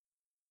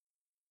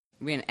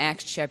We're in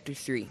Acts chapter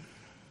 3.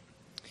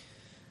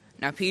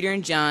 Now Peter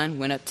and John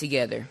went up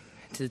together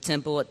to the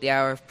temple at the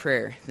hour of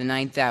prayer, the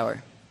 9th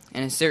hour.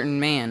 And a certain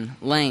man,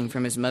 lame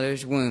from his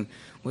mother's womb,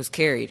 was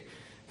carried,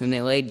 whom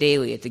they laid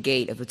daily at the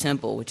gate of the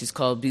temple, which is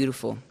called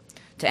Beautiful,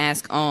 to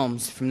ask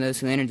alms from those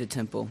who entered the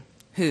temple,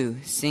 who,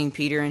 seeing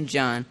Peter and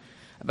John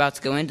about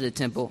to go into the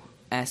temple,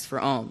 asked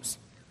for alms.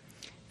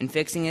 And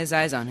fixing his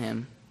eyes on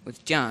him,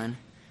 with John,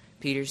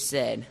 Peter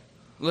said,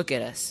 "Look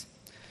at us."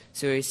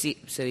 So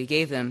he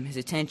gave them his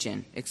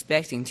attention,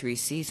 expecting to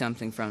receive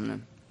something from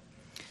them.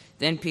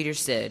 Then Peter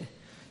said,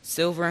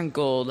 "Silver and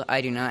gold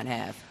I do not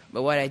have,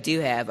 but what I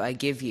do have I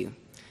give you.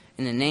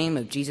 In the name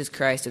of Jesus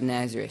Christ of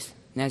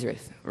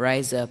Nazareth,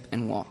 rise up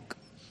and walk."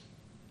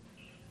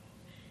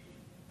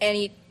 And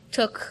he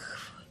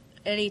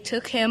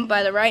took him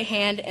by the right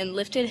hand and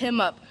lifted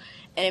him up,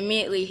 and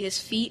immediately his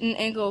feet and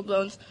ankle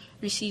bones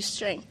received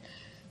strength.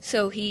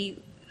 So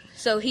he,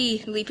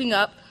 leaping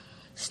up,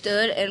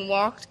 stood and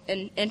walked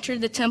and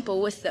entered the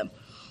temple with them,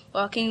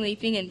 walking,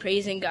 leaping, and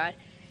praising God.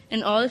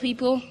 And all the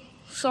people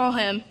saw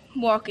him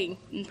walking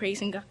and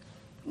praising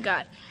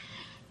God.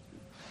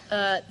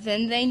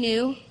 Then they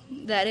knew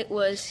that it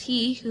was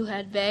he who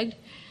had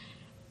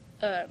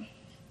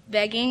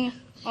begging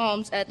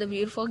alms at the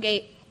beautiful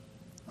gate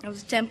of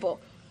the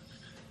temple.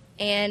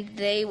 And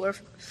they were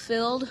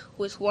filled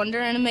with wonder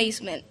and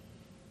amazement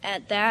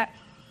at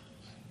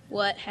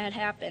what had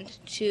happened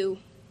to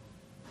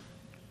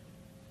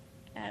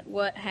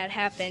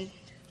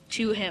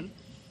him.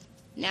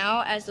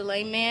 Now, as the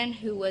lame man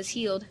who was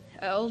healed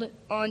held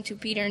on to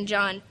Peter and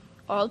John,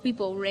 all the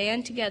people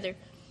ran together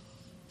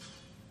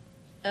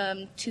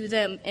to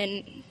them,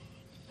 and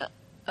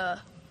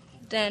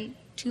then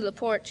to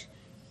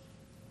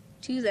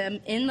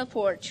them in the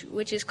porch,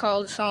 which is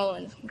called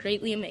Solomon,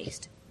 greatly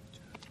amazed.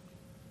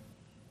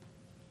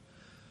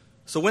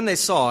 So when they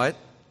saw it,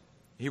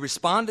 he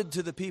responded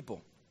to the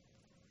people,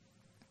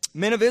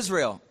 "Men of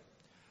Israel,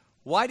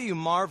 why do you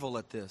marvel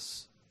at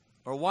this?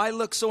 Or why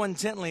look so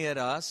intently at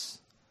us,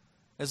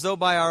 as though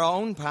by our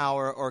own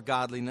power or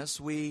godliness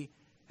we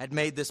had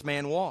made this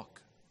man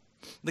walk?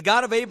 The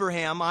God of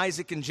Abraham,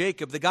 Isaac, and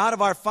Jacob, the God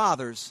of our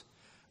fathers,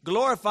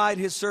 glorified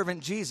his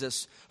servant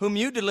Jesus, whom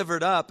you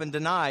delivered up and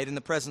denied in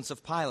the presence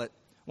of Pilate,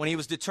 when he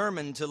was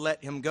determined to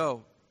let him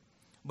go.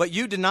 But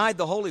you denied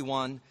the Holy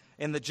One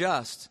and the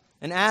just,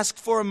 and asked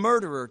for a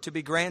murderer to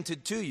be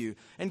granted to you,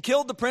 and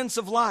killed the Prince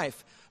of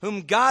Life,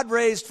 whom God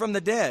raised from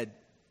the dead,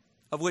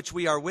 of which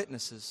we are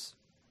witnesses.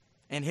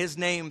 And his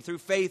name, through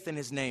faith in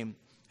his name,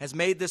 has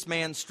made this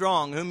man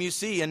strong, whom you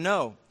see and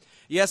know.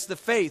 Yes, the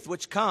faith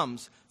which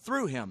comes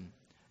through him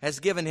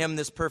has given him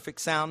this perfect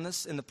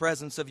soundness in the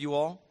presence of you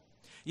all.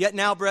 Yet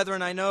now,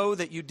 brethren, I know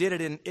that you did it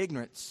in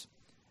ignorance,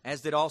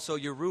 as did also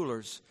your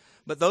rulers.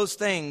 But those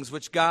things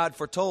which God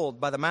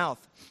foretold by the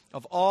mouth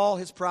of all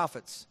his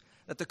prophets,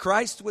 that the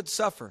Christ would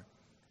suffer,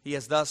 he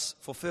has thus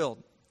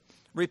fulfilled.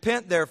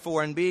 Repent,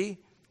 therefore, and be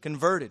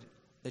converted,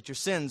 that your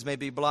sins may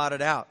be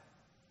blotted out,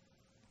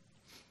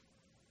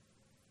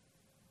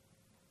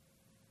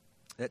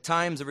 that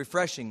times of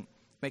refreshing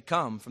may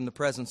come from the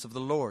presence of the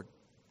Lord,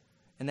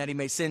 and that he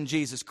may send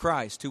Jesus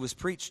Christ, who was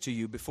preached to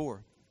you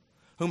before,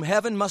 whom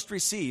heaven must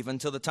receive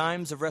until the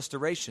times of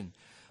restoration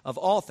of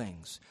all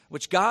things,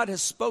 which God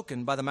has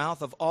spoken by the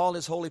mouth of all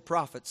his holy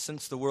prophets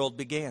since the world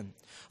began.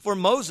 For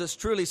Moses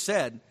truly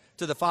said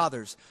to the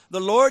fathers,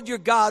 "The Lord your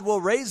God will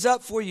raise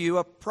up for you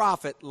a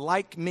prophet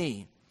like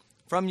me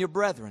from your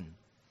brethren.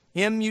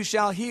 Him you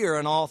shall hear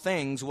in all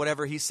things,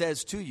 whatever he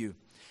says to you.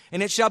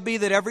 And it shall be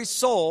that every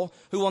soul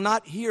who will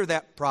not hear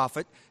that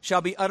prophet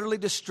shall be utterly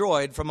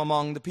destroyed from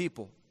among the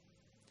people."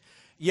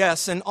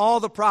 Yes, and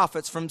all the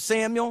prophets from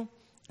Samuel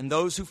and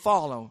those who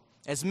follow,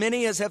 as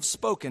many as have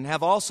spoken,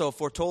 have also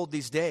foretold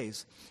these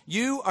days.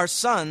 You are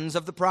sons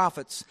of the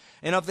prophets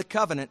and of the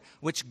covenant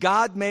which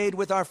God made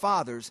with our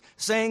fathers,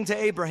 saying to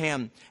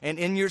Abraham, "And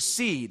in your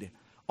seed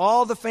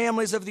all the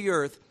families of the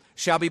earth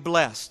shall be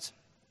blessed."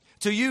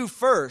 To you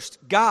first,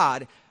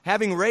 God,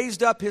 having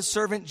raised up his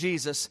servant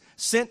Jesus,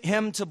 sent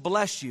him to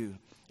bless you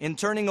in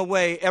turning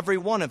away every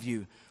one of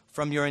you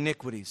from your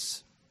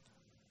iniquities.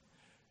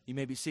 You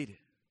may be seated.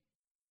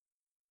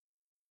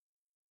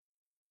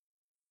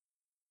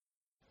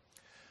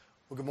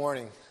 Well, good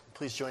morning.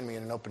 Please join me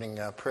in an opening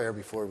prayer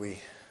before we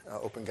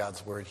open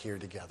God's Word here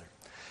together.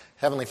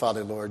 Heavenly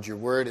Father, Lord, your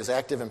Word is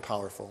active and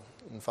powerful.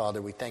 And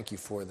Father, we thank you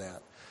for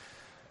that.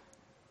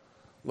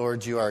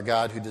 Lord, you are a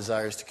God who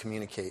desires to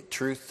communicate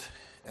truth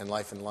and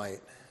life and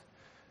light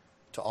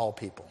to all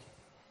people.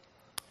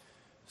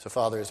 So,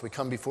 Father, as we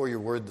come before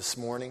your Word this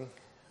morning,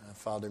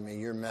 Father, may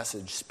your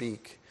message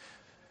speak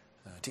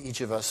to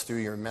each of us through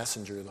your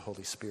messenger, the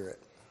Holy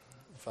Spirit.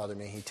 Father,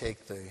 may he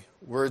take the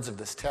words of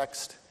this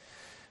text,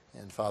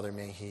 and Father,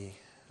 may he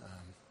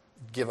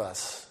give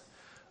us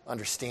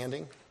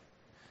understanding.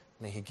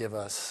 May he give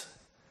us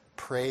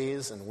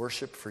praise and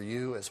worship for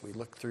you as we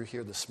look through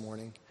here this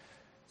morning.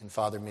 And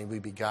Father, may we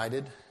be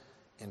guided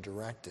and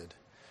directed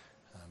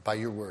by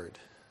your word.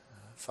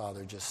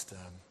 Father,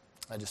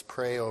 I just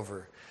pray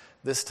over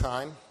this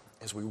time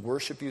as we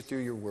worship you through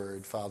your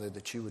word, Father,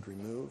 that you would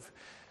remove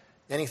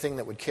anything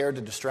that would care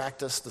to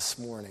distract us this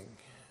morning,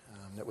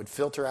 that would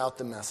filter out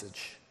the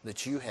message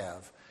that you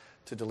have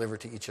to deliver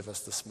to each of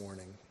us this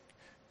morning.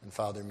 And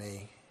Father,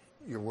 may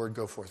your word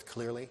go forth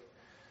clearly.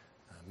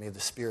 May the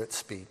Spirit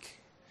speak.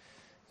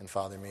 And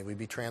Father, may we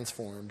be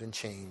transformed and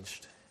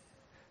changed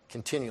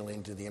continually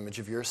into the image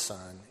of your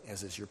Son,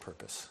 as is your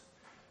purpose.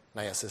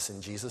 And I ask this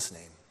in Jesus'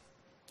 name.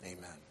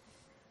 Amen.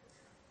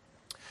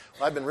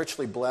 Well, I've been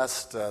richly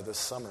blessed this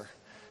summer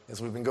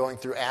as we've been going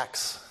through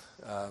Acts.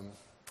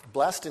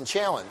 Blessed and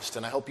challenged,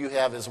 and I hope you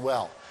have as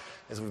well,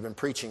 as we've been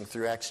preaching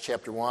through Acts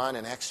chapter 1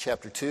 and Acts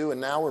chapter 2, and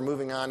now we're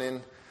moving on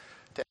into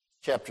Acts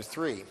chapter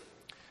 3.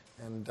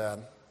 And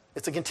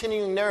it's a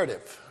continuing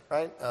narrative,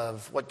 right,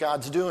 of what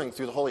God's doing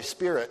through the Holy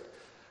Spirit,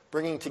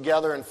 bringing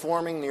together and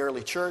forming the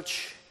early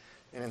church,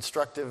 and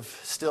instructive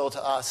still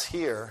to us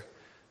here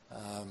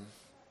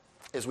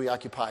as we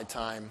occupy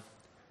time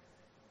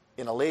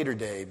in a later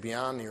day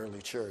beyond the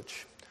early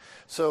church.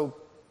 So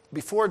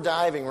before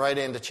diving right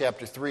into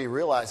chapter 3,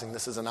 realizing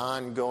this is an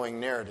ongoing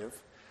narrative,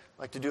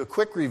 I'd like to do a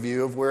quick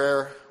review of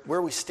where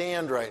we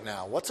stand right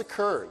now. What's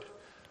occurred?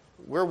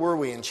 Where were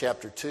we in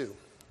chapter 2?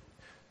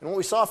 And what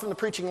we saw from the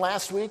preaching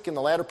last week in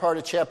the latter part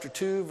of chapter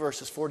 2,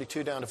 verses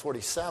 42 down to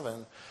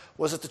 47,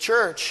 was that the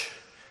church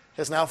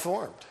has now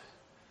formed.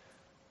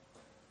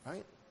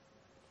 Right?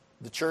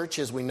 The church,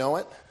 as we know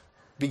it,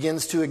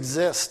 begins to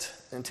exist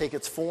and take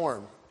its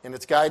form and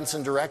its guidance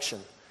and direction.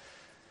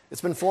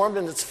 It's been formed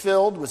and it's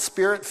filled with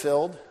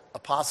Spirit-filled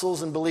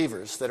apostles and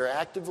believers that are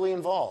actively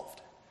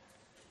involved.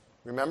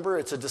 Remember,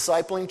 it's a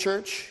discipling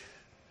church,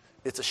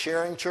 it's a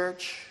sharing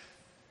church,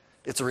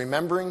 it's a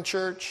remembering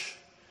church,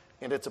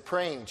 and it's a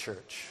praying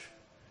church.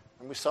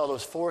 And we saw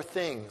those four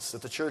things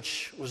that the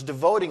church was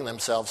devoting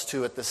themselves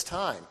to at this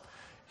time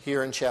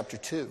here in chapter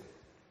 2.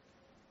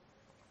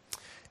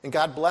 And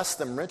God blessed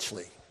them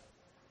richly.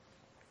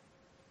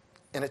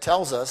 And it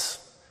tells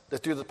us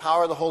that through the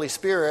power of the Holy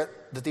Spirit,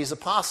 that these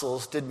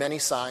apostles did many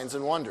signs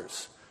and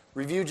wonders.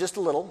 Review just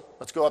a little.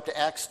 Let's go up to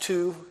Acts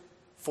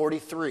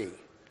 2:43.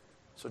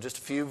 So just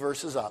a few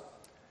verses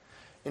up.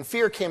 And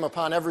fear came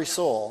upon every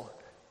soul,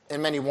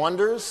 and many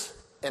wonders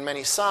and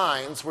many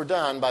signs were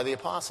done by the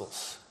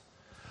apostles.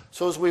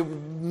 So as we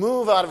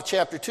move out of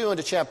chapter 2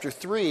 into chapter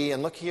 3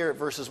 and look here at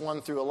verses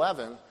 1 through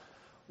 11,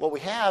 what we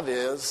have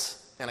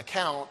is an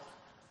account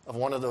of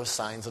one of those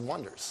signs and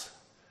wonders.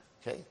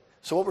 Okay?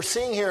 So what we're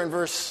seeing here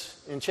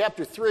in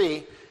chapter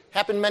 3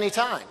 happened many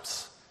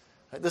times.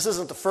 This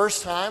isn't the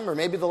first time or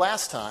maybe the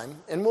last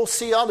time, and we'll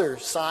see other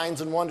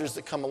signs and wonders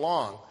that come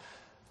along.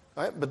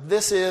 Right? But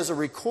this is a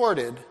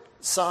recorded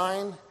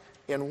sign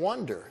and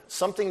wonder,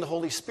 something the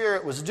Holy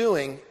Spirit was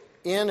doing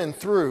in and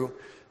through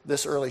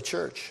this early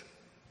church.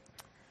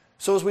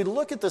 So as we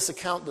look at this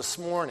account this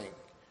morning,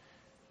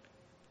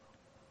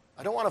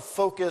 I don't want to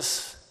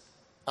focus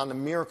on the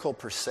miracle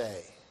per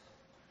se.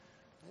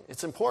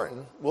 It's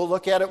important. We'll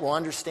look at it, we'll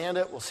understand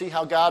it, we'll see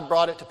how God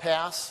brought it to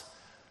pass.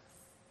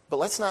 But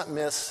let's not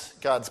miss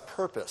God's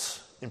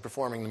purpose in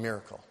performing the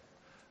miracle.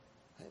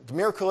 The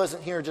miracle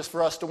isn't here just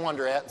for us to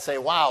wonder at and say,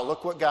 wow,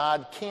 look what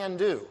God can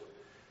do.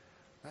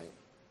 Right?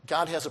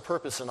 God has a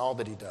purpose in all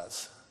that he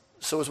does.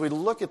 So as we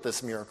look at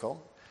this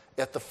miracle,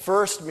 at the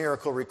first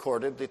miracle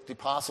recorded that the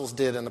apostles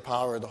did in the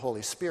power of the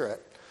Holy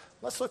Spirit,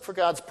 let's look for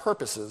God's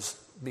purposes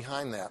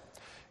behind that.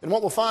 And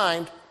what we'll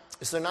find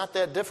is they're not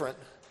that different.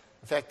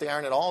 In fact, they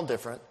aren't at all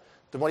different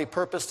than what he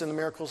purposed in the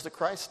miracles that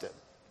Christ did.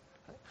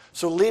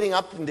 So leading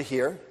up into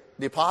here,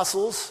 the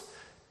apostles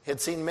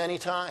had seen many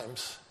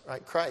times,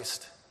 right,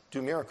 Christ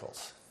do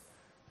miracles.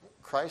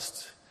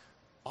 Christ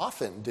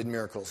often did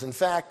miracles. In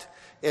fact,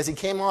 as he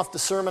came off the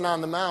Sermon on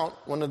the Mount,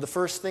 one of the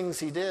first things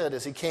he did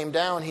as he came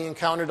down, he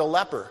encountered a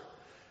leper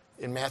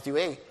in Matthew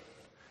 8,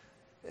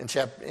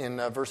 in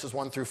verses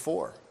 1 through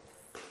 4.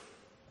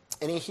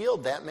 And he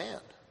healed that man.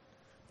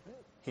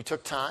 He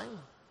took time,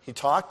 he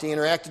talked, he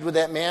interacted with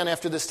that man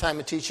after this time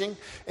of teaching,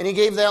 and he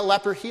gave that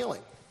leper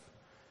healing.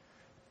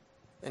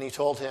 And he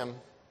told him,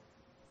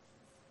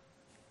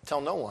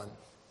 tell no one,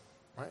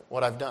 right,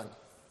 what I've done.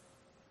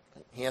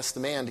 He asked the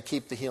man to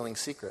keep the healing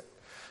secret.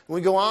 And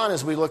we go on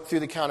as we look through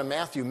the account of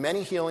Matthew,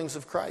 many healings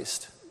of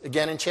Christ.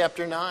 Again in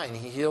chapter 9,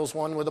 he heals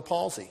one with a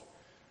palsy.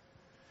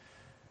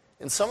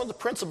 And some of the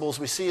principles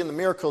we see in the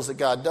miracles that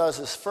God does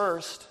is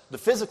first, the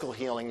physical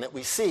healing that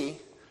we see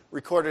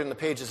recorded in the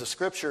pages of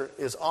Scripture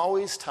is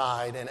always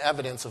tied in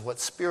evidence of what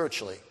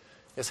spiritually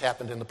has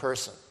happened in the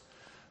person.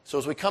 So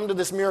as we come to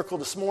this miracle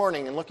this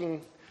morning and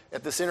looking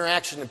at this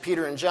interaction of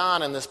Peter and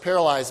John and this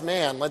paralyzed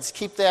man, let's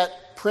keep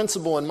that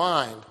principle in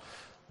mind,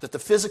 that the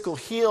physical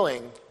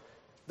healing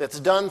that's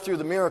done through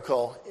the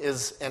miracle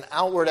is an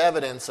outward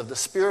evidence of the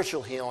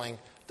spiritual healing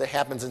that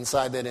happens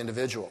inside that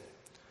individual.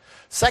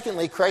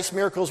 Secondly, Christ's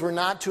miracles were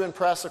not to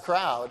impress a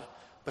crowd,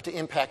 but to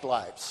impact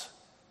lives.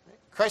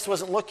 Christ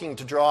wasn't looking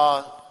to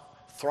draw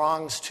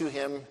throngs to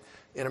him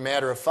in a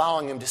matter of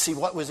following him to see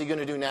what was he going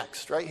to do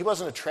next, right? He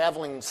wasn't a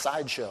traveling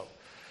sideshow,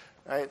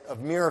 right,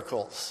 of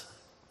miracles.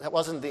 That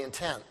wasn't the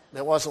intent.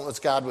 That wasn't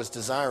what God was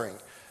desiring.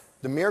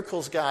 The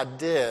miracles God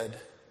did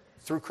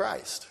through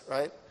Christ,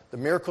 right? The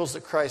miracles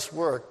that Christ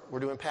worked were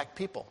to impact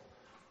people.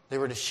 They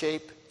were to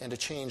shape and to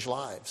change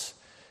lives.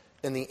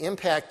 And the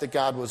impact that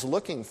God was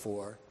looking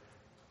for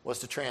was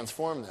to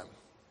transform them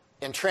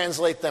and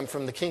translate them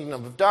from the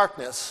kingdom of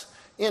darkness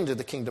into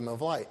the kingdom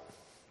of light.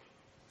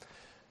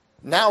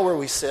 Now where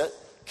we sit,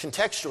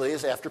 contextually,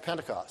 is after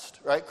Pentecost,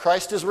 right?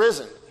 Christ is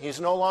risen. He's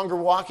no longer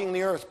walking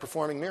the earth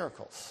performing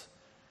miracles.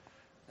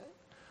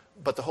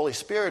 But the Holy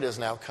Spirit has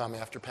now come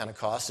after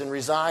Pentecost and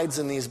resides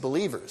in these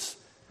believers.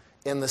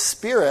 And the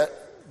Spirit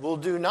will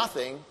do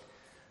nothing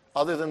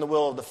other than the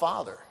will of the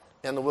Father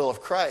and the will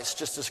of Christ,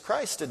 just as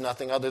Christ did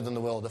nothing other than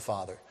the will of the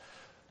Father.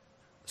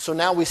 So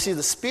now we see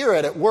the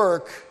Spirit at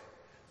work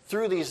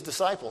through these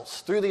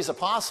disciples, through these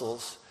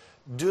apostles,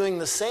 doing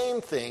the same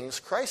things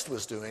Christ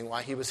was doing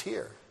while he was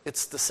here.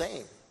 It's the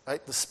same,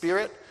 right? The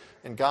Spirit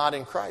and God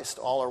and Christ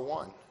all are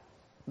one.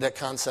 That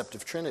concept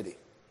of Trinity.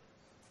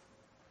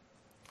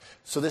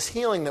 So this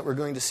healing that we're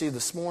going to see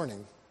this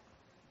morning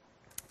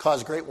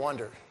caused great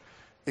wonder.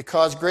 It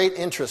caused great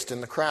interest in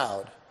the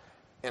crowd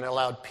and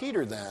allowed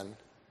Peter then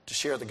to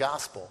share the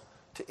gospel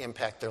to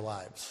impact their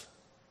lives.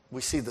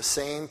 We see the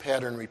same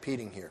pattern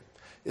repeating here.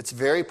 It's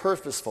very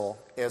purposeful,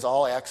 as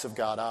all acts of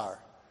God are.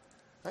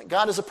 Right?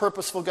 God is a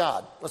purposeful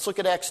God. Let's look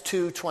at Acts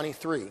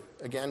 2:23.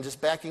 Again,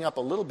 just backing up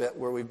a little bit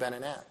where we've been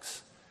in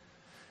Acts.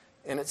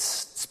 And it's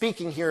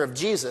speaking here of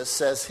Jesus,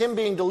 says, him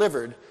being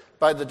delivered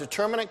by the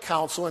determinate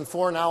counsel and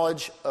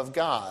foreknowledge of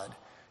God,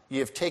 ye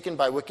have taken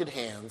by wicked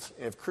hands,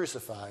 and have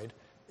crucified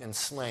and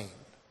slain.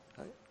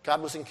 Right?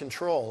 God was in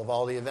control of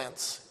all the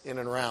events in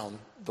and around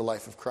the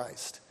life of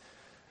Christ.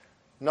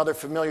 Another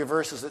familiar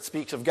verses that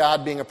speaks of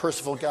God being a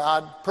purposeful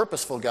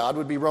God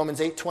would be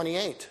Romans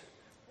 8:28.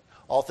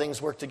 All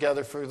things work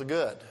together for the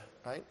good,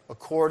 right?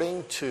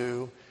 According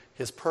to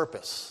his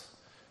purpose.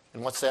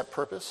 And what's that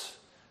purpose?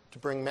 To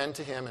bring men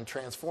to him and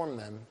transform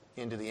them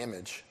into the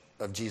image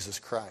of Jesus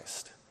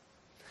Christ.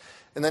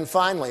 And then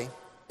finally,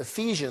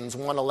 Ephesians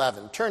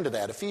 1:11. Turn to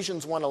that,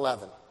 Ephesians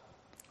 1:11.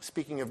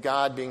 Speaking of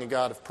God being a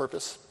God of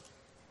purpose.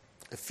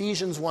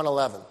 Ephesians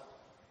 1:11.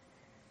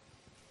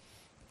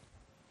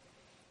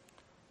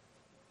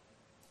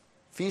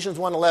 Ephesians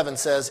 1:11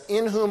 says,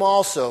 in whom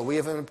also we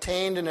have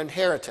obtained an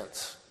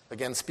inheritance.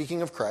 Again,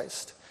 speaking of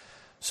Christ.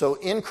 So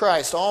in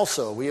Christ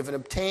also we have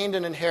obtained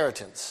an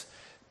inheritance,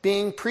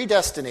 being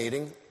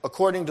predestinating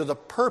according to the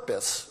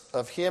purpose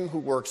of him who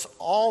works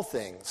all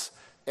things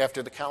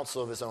after the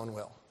counsel of his own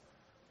will.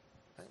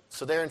 Right?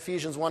 So there in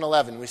Ephesians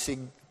 1:11 we see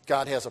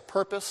God has a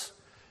purpose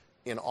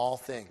in all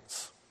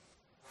things.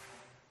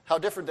 How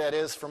different that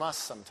is from us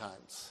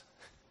sometimes.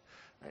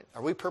 Right?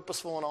 Are we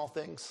purposeful in all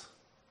things?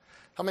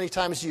 How many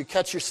times do you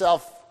catch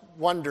yourself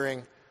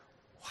wondering,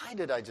 why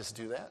did I just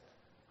do that?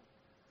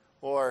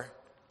 Or,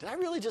 did I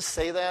really just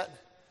say that?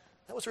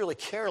 That was really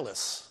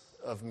careless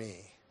of me.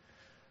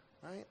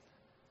 Right?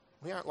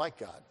 We aren't like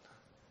God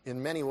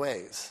in many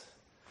ways.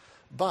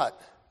 But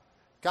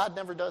God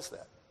never does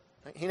that.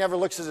 Right? He never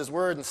looks at his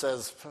word and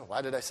says, oh,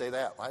 why did I say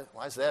that?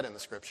 Why is that in the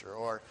scripture?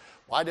 Or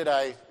why did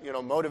I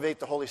motivate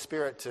the Holy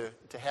Spirit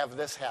to have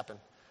this happen?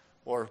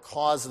 Or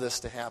cause this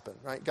to happen?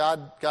 Right?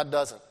 God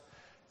doesn't.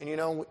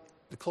 And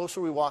the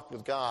closer we walk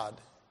with God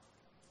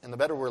and the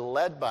better we're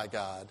led by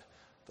God,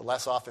 the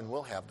less often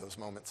we'll have those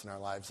moments in our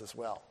lives as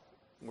well,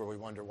 where we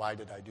wonder, why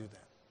did I do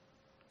that?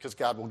 Because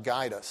God will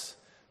guide us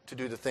to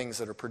do the things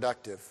that are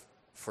productive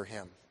for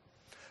him.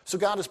 So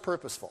God is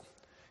purposeful.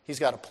 He's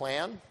got a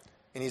plan,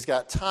 and he's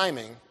got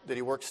timing that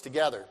he works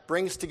together,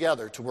 brings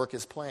together to work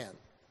his plan.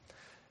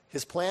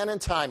 His plan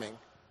and timing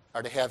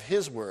are to have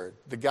his word,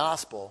 the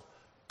gospel,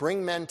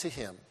 bring men to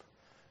him,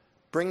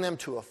 bring them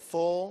to a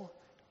full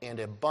and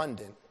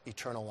abundant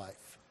eternal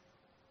life.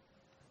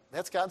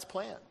 That's God's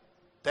plan.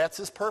 That's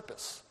his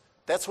purpose.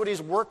 That's what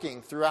he's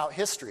working throughout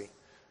history.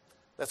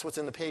 That's what's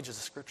in the pages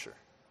of Scripture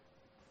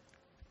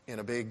in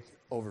a big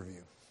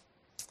overview.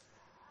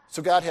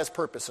 So God has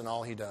purpose in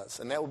all he does.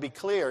 And that will be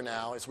clear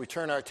now as we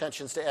turn our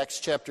attentions to Acts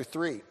chapter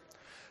 3.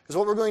 Because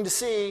what we're going to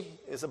see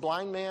is a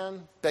blind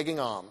man begging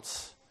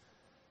alms.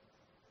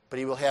 But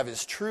he will have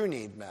his true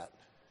need met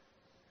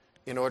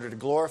in order to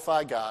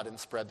glorify God and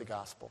spread the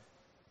gospel.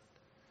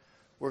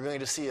 We're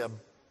going to see a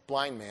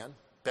blind man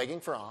begging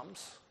for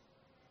alms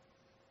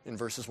in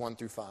verses 1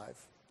 through 5.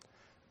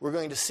 We're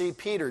going to see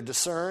Peter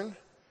discern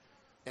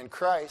and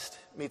Christ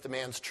meet the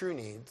man's true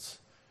needs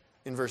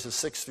in verses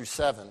 6 through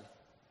 7. And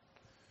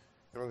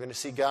we're going to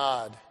see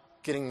God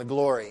getting the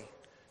glory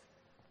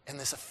and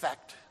this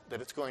effect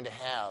that it's going to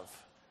have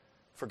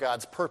for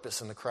God's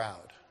purpose in the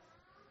crowd.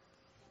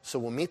 So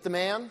we'll meet the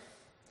man,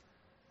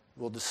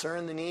 we'll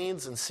discern the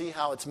needs and see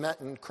how it's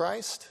met in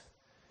Christ,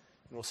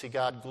 and we'll see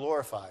God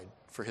glorified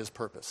for his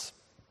purpose.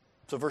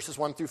 So verses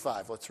 1 through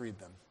 5, let's read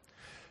them.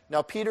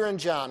 Now Peter and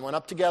John went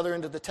up together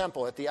into the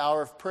temple at the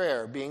hour of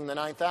prayer, being the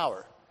 9th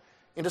hour.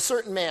 And a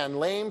certain man,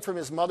 lame from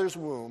his mother's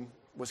womb,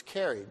 was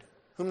carried,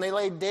 whom they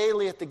laid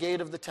daily at the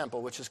gate of the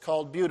temple, which is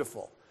called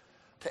Beautiful,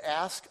 to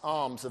ask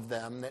alms of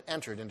them that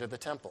entered into the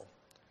temple,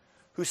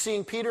 who,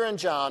 seeing Peter and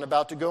John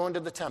about to go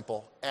into the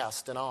temple,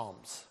 asked an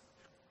alms.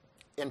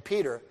 And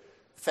Peter,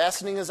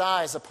 fastening his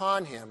eyes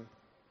upon him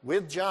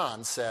with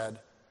John, said,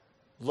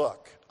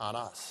 "Look on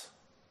us."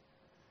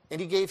 And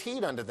he gave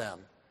heed unto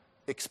them,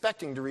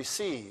 expecting to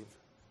receive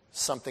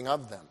something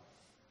of them.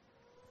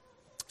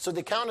 So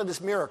the account of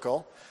this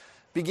miracle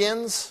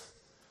begins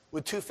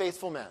with two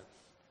faithful men,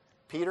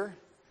 Peter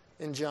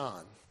and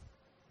John.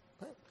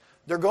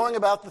 They're going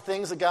about the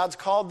things that God's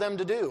called them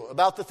to do,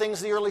 about the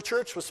things the early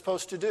church was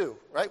supposed to do,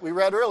 right? We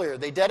read earlier,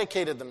 they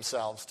dedicated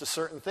themselves to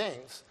certain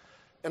things,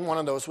 and one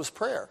of those was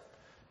prayer.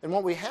 And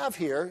what we have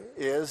here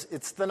is,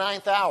 it's the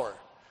 9th hour,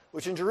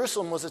 which in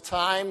Jerusalem was a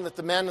time that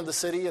the men of the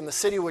city and the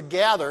city would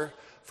gather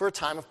for a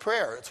time of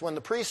prayer. It's when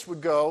the priest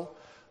would go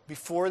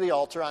before the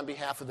altar on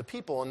behalf of the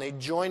people, and they'd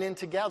join in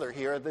together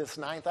here at this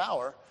 9th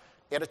hour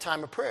at a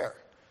time of prayer.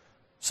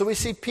 So we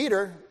see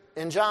Peter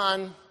and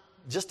John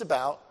just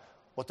about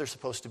what they're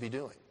supposed to be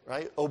doing,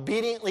 right?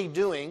 Obediently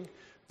doing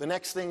the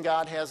next thing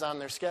God has on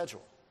their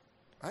schedule,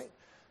 right?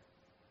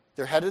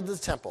 They're headed to the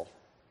temple.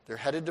 They're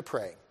headed to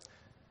pray.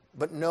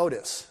 But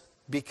notice,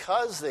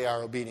 because they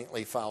are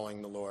obediently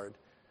following the Lord,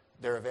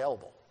 they're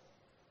available.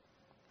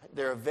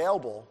 They're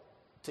available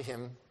to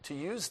him to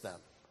use them.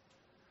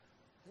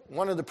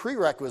 One of the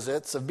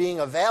prerequisites of being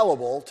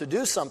available to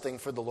do something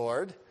for the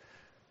Lord,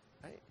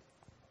 right,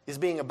 is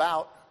being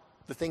about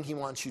the thing he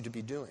wants you to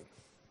be doing.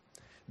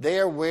 They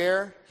are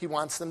where he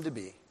wants them to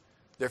be.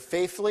 They're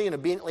faithfully and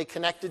obediently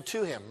connected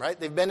to him, right?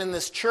 They've been in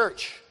this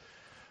church,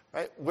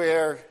 right,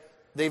 where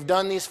they've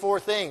done these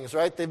 4 things,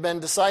 right? They've been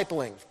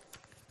discipling.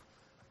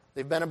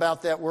 They've been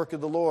about that work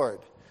of the Lord.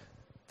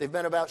 They've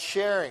been about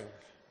sharing.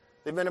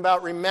 They've been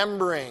about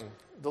remembering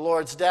the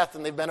Lord's death,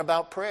 and they've been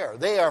about prayer.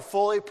 They are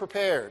fully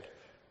prepared,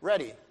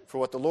 ready for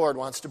what the Lord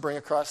wants to bring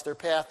across their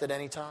path at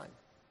any time.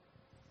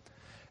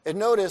 And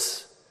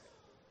notice,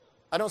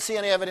 I don't see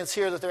any evidence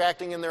here that they're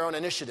acting in their own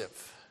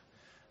initiative.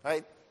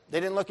 Right?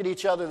 They didn't look at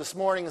each other this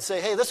morning and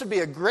say, "Hey, this would be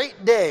a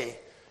great day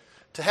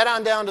to head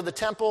on down to the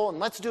temple and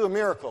let's do a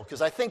miracle,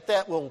 because I think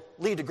that will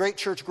lead to great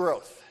church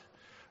growth.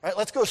 Right?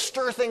 Let's go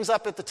stir things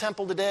up at the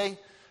temple today,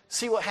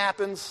 see what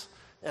happens."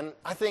 And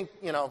I think,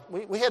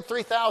 we had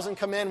 3,000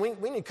 come in.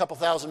 We need a couple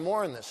thousand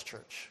more in this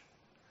church.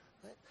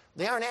 Right?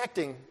 They aren't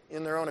acting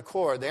in their own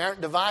accord. They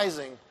aren't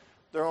devising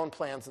their own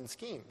plans and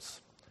schemes.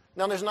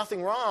 Now, there's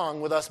nothing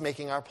wrong with us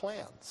making our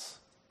plans,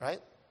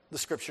 right? The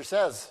Scripture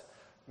says,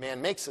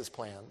 man makes his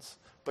plans,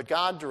 but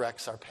God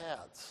directs our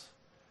paths.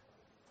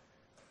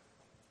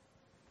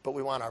 But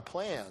we want our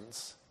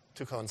plans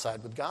to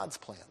coincide with God's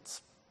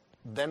plans.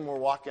 Then we're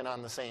walking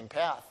on the same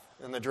path,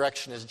 and the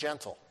direction is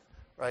gentle,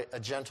 right? A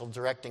gentle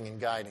directing and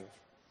guiding.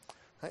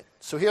 Right?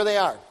 So here they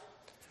are,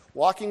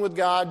 walking with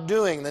God,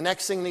 doing the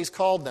next thing he's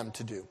called them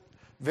to do.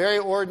 Very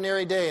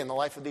ordinary day in the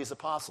life of these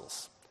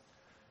apostles.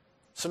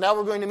 So now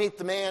we're going to meet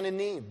the man in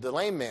need, the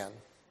lame man.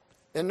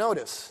 And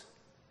notice,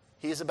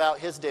 he's about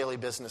his daily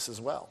business as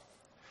well.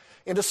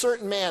 And a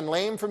certain man,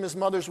 lame from his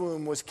mother's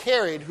womb, was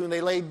carried, whom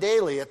they laid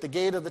daily at the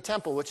gate of the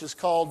temple, which is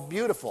called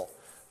Beautiful,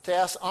 to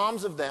ask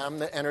alms of them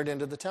that entered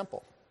into the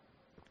temple.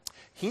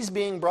 He's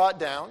being brought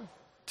down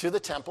to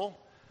the temple,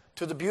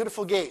 to the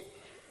beautiful gate,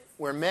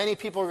 where many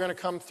people are going to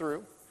come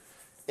through,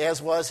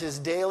 as was his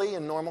daily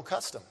and normal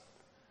custom.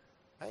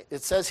 Right?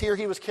 It says here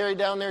he was carried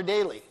down there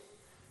daily.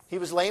 He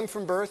was lame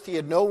from birth. He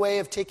had no way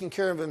of taking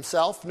care of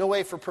himself, no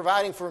way for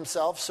providing for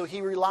himself, so he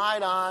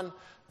relied on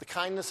the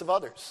kindness of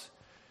others.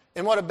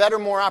 And what a better,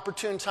 more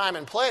opportune time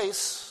and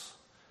place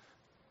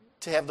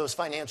to have those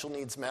financial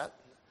needs met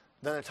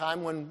than a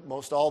time when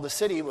most all the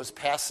city was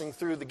passing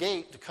through the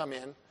gate to come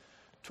in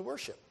to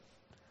worship.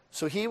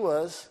 So he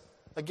was,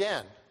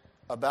 again,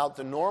 about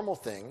the normal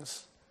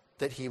things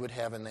that he would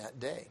have in that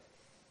day.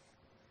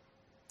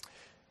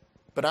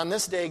 But on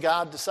this day,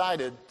 God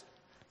decided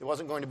it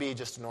wasn't going to be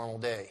just a normal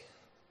day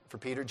for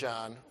Peter,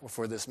 John, or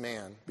for this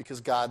man,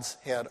 because God's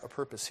had a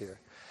purpose here.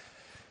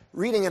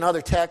 Reading in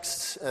other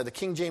texts, the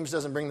King James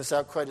doesn't bring this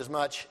out quite as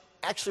much.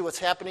 Actually, what's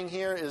happening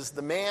here is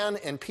the man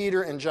and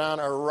Peter and John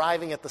are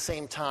arriving at the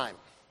same time.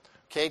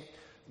 Okay?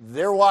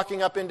 They're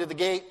walking up into the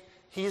gate.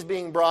 He's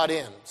being brought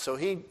in. So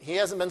he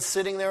hasn't been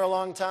sitting there a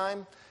long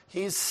time.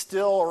 He's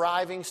still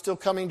arriving, still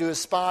coming to his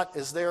spot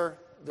as they're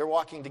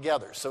walking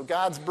together. So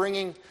God's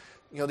bringing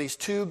these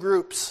two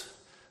groups,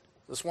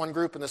 this one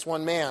group and this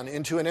one man,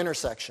 into an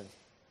intersection.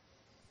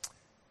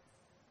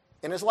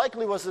 And as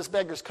likely was this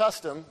beggar's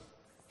custom,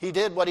 he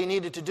did what he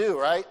needed to do,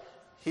 right?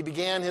 He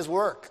began his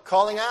work,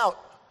 calling out,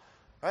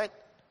 right?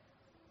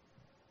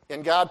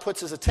 And God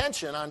puts his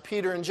attention on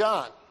Peter and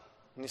John.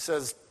 And he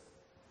says,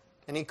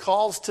 and he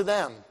calls to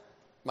them.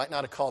 Might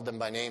not have called them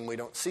by name, we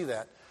don't see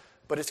that.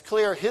 But it's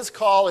clear his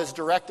call is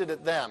directed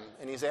at them,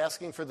 and he's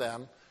asking for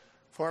them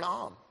for an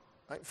alms,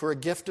 right? For a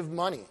gift of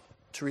money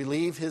to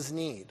relieve his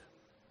need.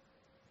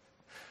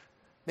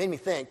 Made me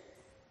think,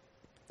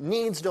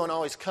 needs don't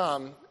always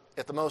come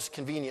at the most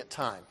convenient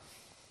time,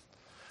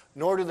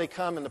 nor do they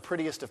come in the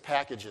prettiest of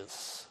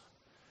packages.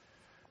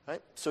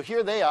 Right? So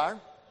here they are.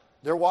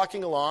 They're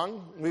walking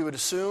along. We would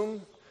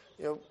assume,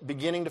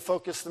 beginning to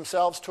focus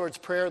themselves towards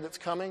prayer that's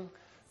coming.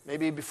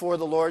 Maybe before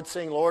the Lord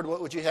saying, Lord,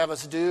 what would you have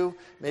us do?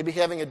 Maybe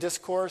having a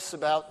discourse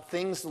about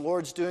things the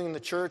Lord's doing in the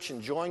church,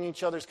 enjoying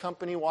each other's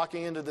company,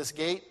 walking into this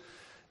gate.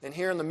 And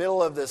here in the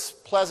middle of this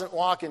pleasant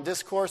walk and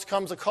discourse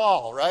comes a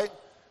call, right?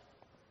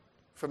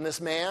 From this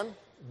man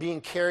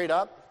being carried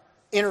up,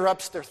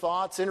 interrupts their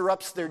thoughts,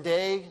 interrupts their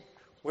day,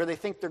 where they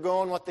think they're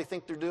going, what they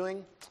think they're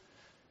doing.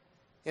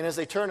 And as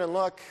they turn and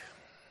look,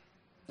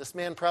 this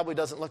man probably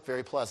doesn't look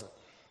very pleasant.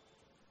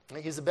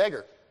 He's a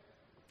beggar.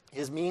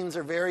 His means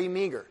are very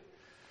meager.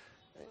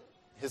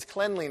 His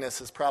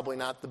cleanliness is probably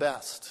not the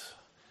best,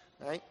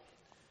 right?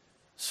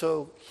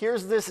 So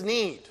here's this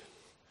need,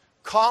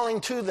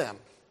 calling to them.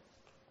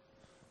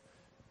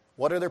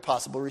 What are their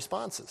possible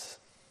responses?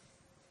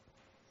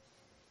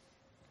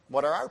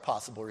 What are our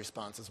possible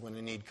responses when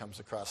a need comes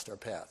across our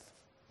path?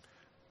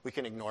 We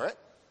can ignore it,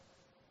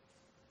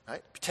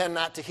 right? Pretend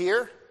not to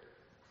hear,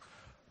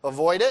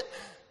 avoid it.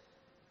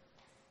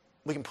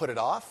 We can put it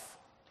off.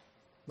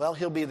 Well,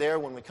 he'll be there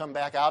when we come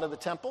back out of the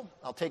temple.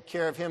 I'll take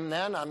care of him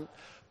then. I'm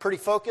pretty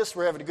focused.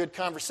 We're having a good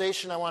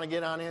conversation. I want to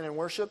get on in and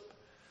worship,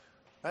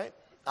 right?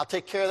 I'll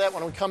take care of that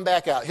when we come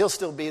back out. He'll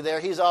still be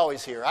there. He's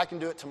always here. I can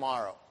do it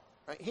tomorrow,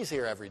 right? He's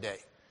here every day.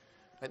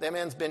 Right? That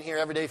man's been here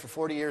every day for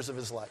 40 years of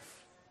his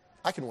life.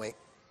 I can wait.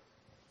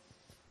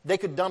 They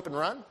could dump and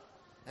run.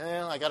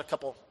 I got a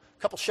couple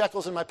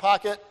shekels in my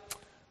pocket.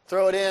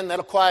 Throw it in.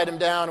 That'll quiet him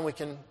down, and we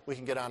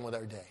can get on with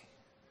our day.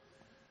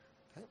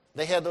 Right?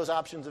 They had those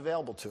options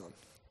available to them.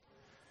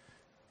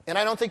 And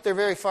I don't think they're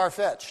very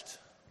far-fetched.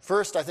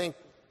 First, I think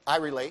I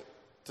relate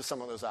to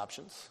some of those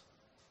options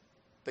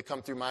that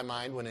come through my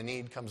mind when a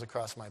need comes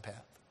across my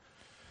path.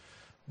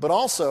 But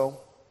also,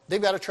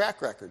 they've got a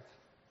track record.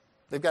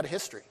 They've got a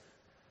history.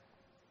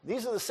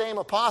 These are the same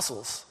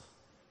apostles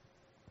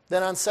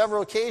that on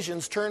several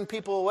occasions turned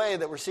people away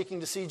that were seeking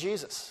to see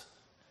Jesus.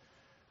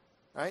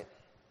 Right?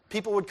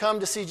 People would come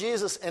to see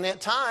Jesus, and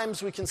at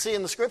times, we can see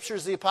in the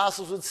scriptures, the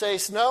apostles would say,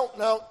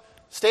 no,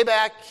 stay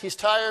back, he's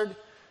tired,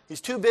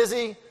 he's too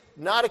busy,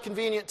 not a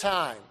convenient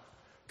time.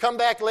 Come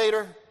back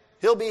later,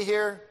 he'll be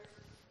here,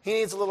 he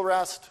needs a little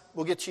rest,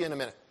 we'll get you in a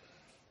minute.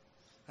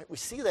 Right? We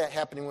see that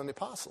happening with the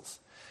apostles.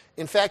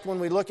 In fact, when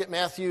we look at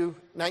Matthew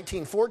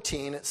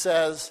 19:14, it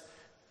says,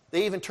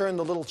 they even turned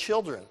the little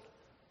children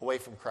away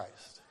from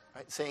Christ,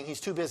 right? Saying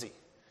he's too busy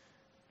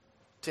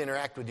to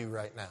interact with you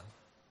right now.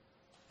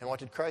 And what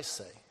did Christ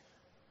say?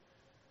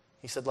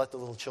 He said, let the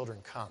little children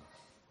come.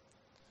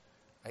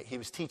 Right? He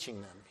was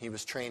teaching them. He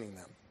was training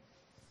them.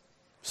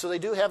 So they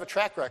do have a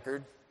track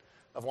record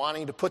of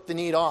wanting to put the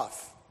need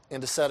off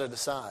and to set it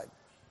aside.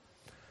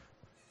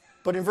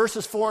 But in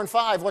verses 4 and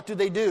 5, what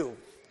do?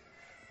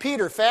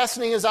 Peter,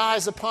 fastening his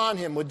eyes upon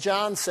him, with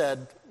John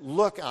said,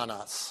 look on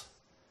us.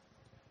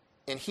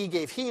 And he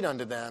gave heed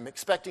unto them,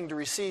 expecting to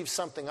receive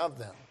something of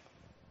them.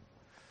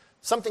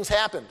 Something's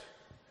happened.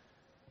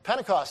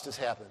 Pentecost has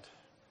happened.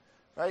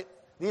 Right?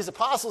 These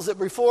apostles that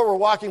before were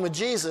walking with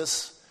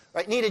Jesus,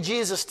 right, needed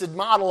Jesus to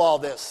model all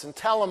this and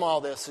tell them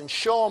all this and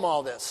show them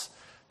all this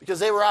because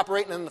they were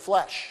operating in the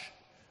flesh.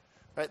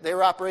 Right? They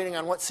were operating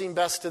on what seemed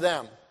best to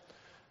them.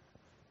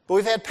 But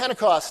we've had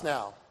Pentecost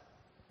now.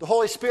 The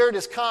Holy Spirit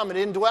has come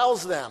and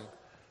indwells them.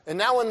 And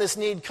now when this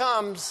need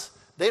comes,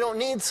 they don't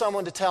need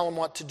someone to tell them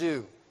what to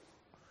do.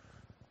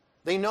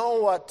 They know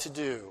what to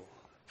do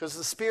because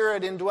the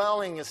Spirit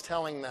indwelling is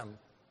telling them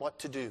what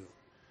to do.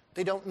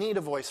 They don't need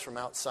a voice from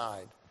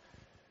outside.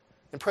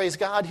 And praise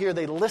God here,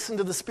 they listen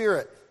to the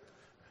Spirit.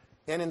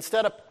 And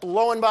instead of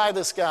blowing by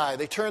this guy,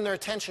 they turn their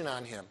attention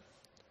on him,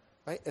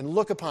 right? And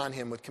look upon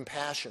him with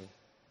compassion.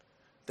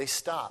 They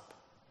stop.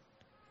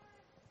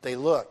 They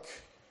look.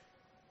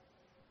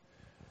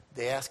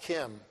 They ask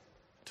him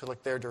to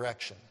look their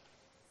direction.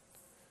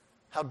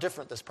 How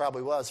different this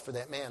probably was for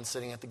that man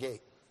sitting at the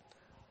gate.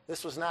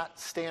 This was not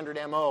standard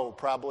MO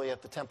probably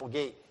at the temple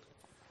gate.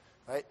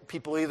 Right?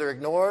 People either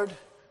ignored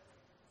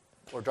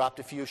or dropped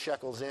a few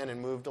shekels in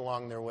and moved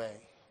along their way.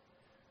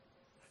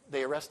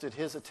 They arrested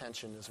his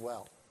attention as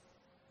well.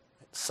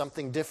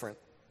 Something different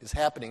is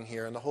happening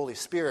here, and the Holy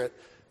Spirit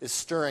is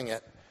stirring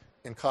it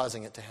and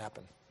causing it to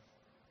happen.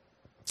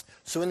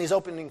 So in these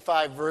opening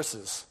 5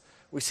 verses,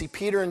 we see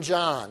Peter and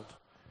John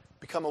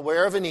become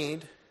aware of a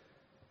need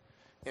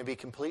and be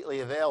completely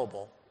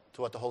available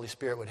to what the Holy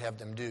Spirit would have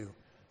them do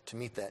to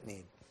meet that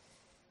need.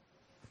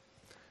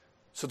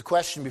 So the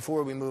question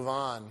before we move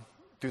on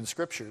through the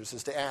Scriptures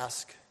is to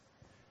ask,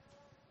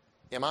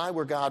 am I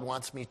where God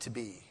wants me to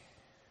be?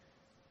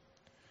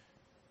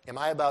 Am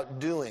I about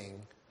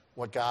doing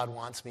what God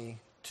wants me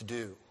to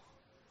do?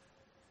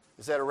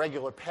 Is that a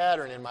regular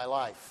pattern in my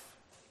life?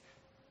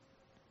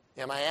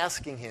 Am I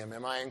asking him?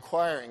 Am I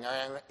inquiring?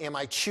 Am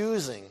I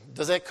choosing?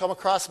 Does that come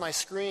across my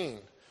screen?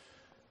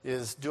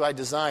 Do I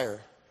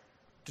desire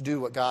to do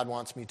what God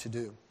wants me to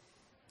do?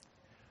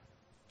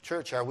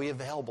 Church, are we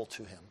available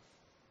to him?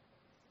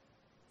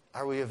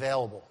 Are we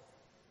available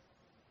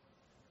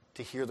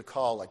to hear the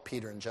call like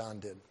Peter and John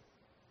did?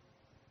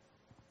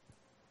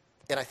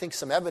 And I think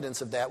some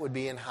evidence of that would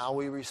be in how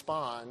we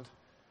respond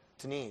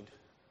to need.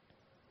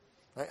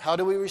 Right? How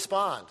do we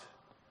respond?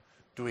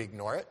 Do we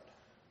ignore it?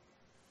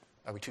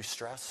 Are we too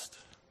stressed?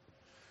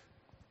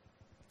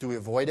 Do we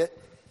avoid it?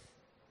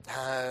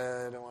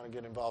 I don't want to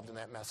get involved in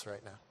that mess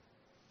right now.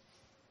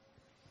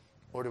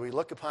 Or do we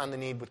look upon the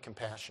need with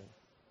compassion,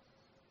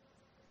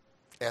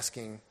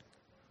 asking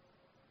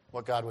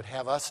what God would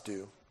have us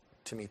do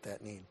to meet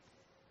that need?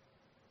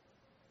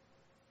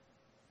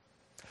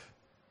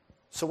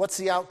 So what's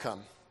the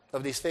outcome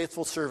of these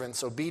faithful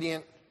servants'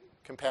 obedient,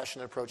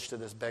 compassionate approach to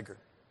this beggar?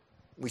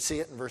 We see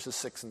it in verses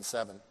 6 and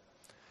 7.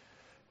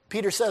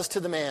 Peter says to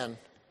the man,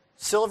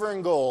 "Silver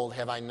and gold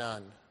have I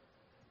none,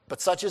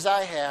 but such as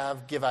I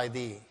have give I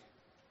thee.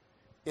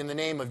 In the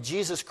name of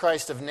Jesus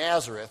Christ of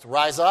Nazareth,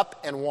 rise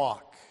up and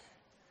walk."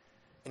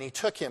 And he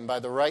took him by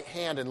the right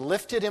hand and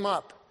lifted him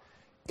up,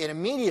 and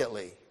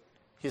immediately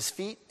his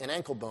feet and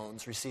ankle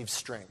bones received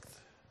strength.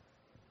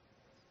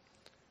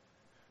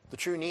 The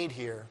true need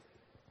here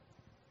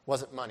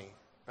wasn't money,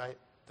 right?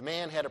 The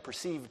man had a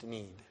perceived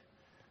need.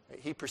 Right?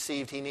 He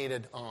perceived he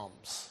needed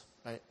alms.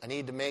 Right? I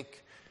need to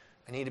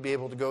be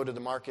able to go to the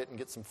market and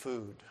get some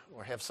food,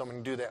 or have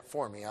someone do that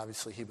for me.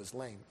 Obviously, he was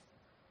lame.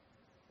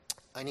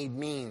 I need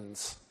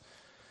means.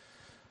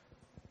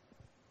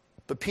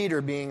 But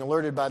Peter, being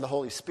alerted by the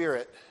Holy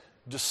Spirit,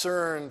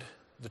 discerned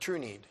the true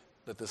need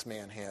that this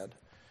man had.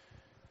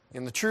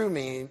 And the true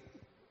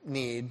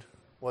need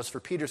was for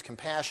Peter's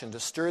compassion to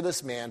stir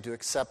this man to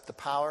accept the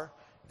power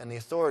and the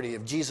authority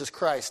of Jesus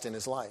Christ in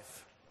his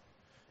life.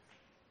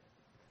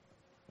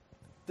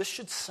 This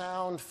should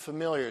sound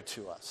familiar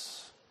to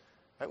us.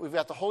 Right? We've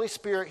got the Holy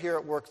Spirit here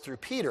at work through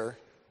Peter,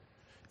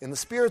 and the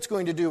Spirit's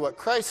going to do what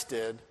Christ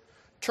did.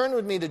 Turn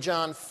with me to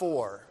John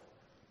 4,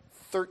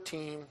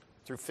 13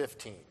 through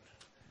 15.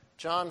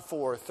 John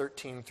 4,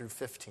 13 through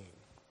 15.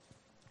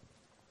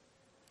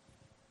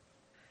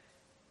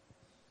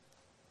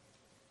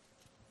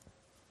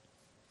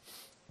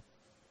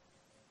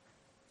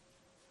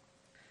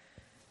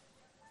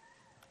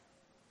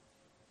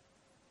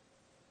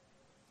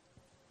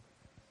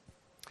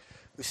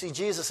 We see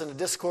Jesus in a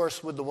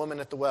discourse with the woman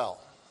at the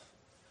well.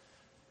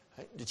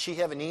 Right? Did she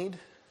have a need?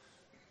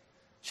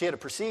 She had a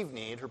perceived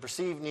need. Her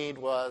perceived need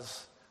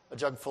was a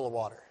jug full of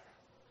water.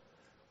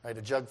 Right?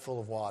 A jug full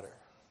of water.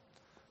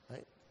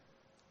 Right?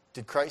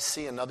 Did Christ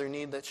see another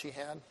need that she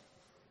had?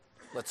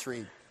 Let's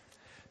read.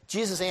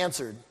 Jesus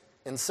answered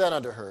and said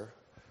unto her,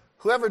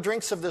 "Whoever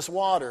drinks of this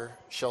water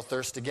shall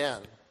thirst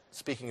again,"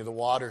 speaking of the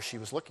water she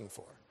was looking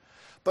for.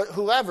 "But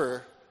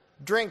whoever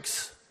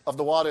drinks of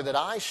the water that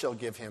I shall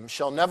give him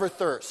shall never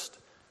thirst.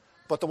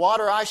 But the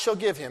water I shall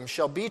give him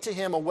shall be to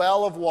him a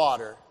well of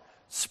water,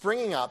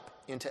 springing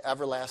up into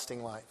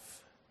everlasting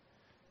life."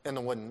 And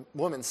the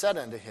woman said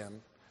unto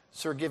him,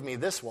 "Sir, give me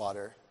this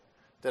water,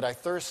 that I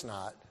thirst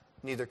not,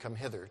 neither come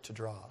hither to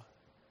draw."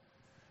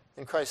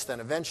 And Christ then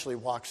eventually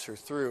walks her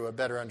through a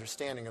better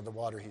understanding of the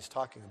water he's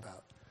talking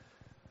about.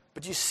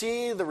 But you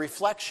see the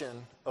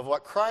reflection of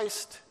what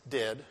Christ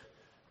did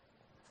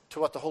to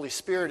what the Holy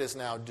Spirit is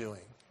now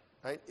doing,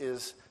 right?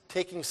 Is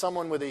taking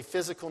someone with a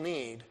physical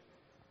need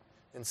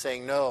and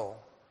saying, no,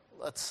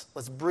 let's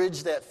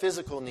bridge that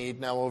physical need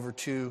now over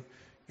to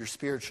your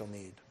spiritual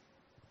need.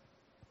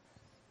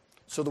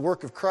 So the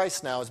work of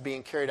Christ now is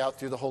being carried out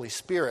through the Holy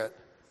Spirit,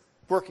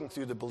 working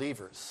through the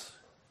believers.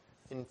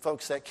 And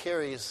folks, that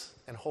carries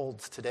and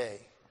holds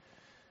today.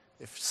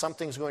 If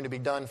something's going to be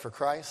done for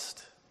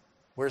Christ,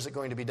 where's it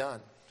going to be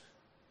done?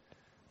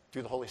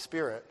 Through the Holy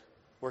Spirit,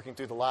 working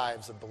through the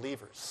lives of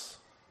believers.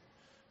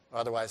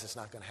 Otherwise, it's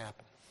not going to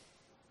happen.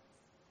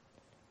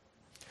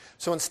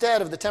 So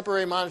instead of the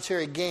temporary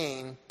monetary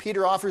gain,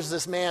 Peter offers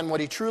this man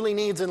what he truly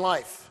needs in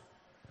life,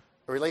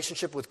 a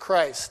relationship with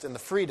Christ and the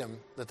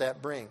freedom that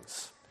that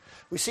brings.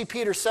 We see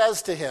Peter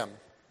says to him,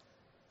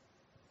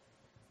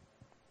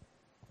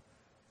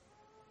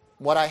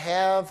 "What I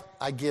have,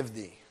 I give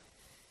thee."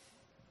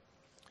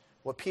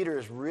 What Peter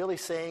is really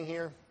saying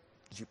here,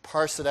 as you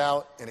parse it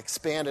out and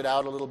expand it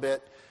out a little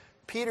bit,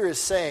 Peter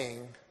is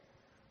saying,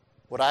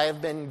 what I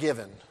have been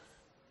given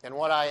and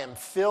what I am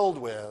filled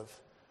with,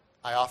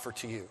 I offer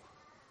to you.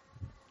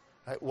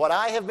 Right? What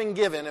I have been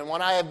given and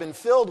what I have been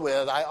filled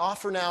with, I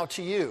offer now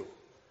to you.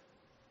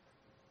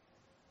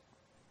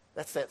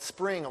 That's that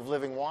spring of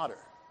living water,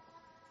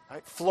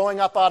 right?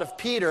 Flowing up out of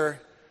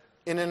Peter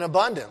in an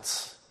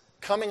abundance,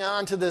 coming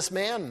on to this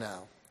man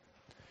now.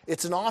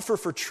 It's an offer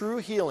for true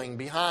healing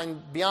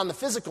beyond the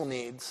physical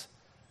needs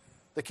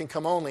that can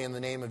come only in the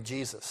name of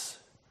Jesus.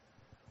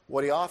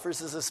 What he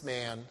offers as this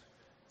man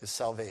is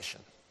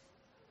salvation.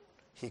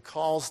 He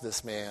calls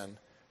this man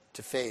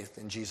to faith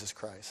in Jesus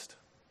Christ.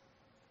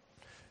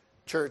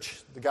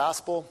 Church, the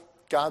gospel,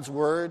 God's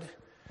word,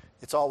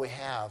 it's all we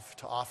have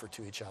to offer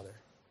to each other.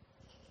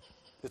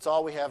 It's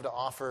all we have to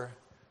offer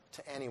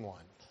to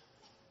anyone.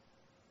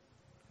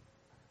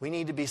 We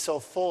need to be so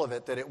full of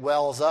it that it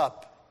wells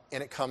up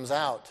and it comes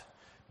out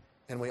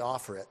and we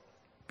offer it.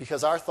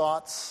 Because our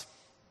thoughts,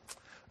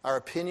 our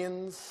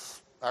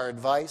opinions, our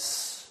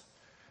advice,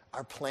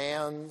 our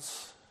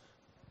plans,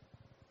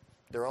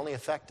 they're only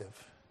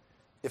effective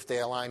if they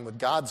align with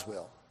God's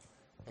will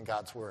and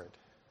God's word.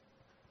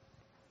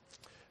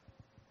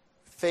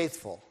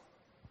 Faithful,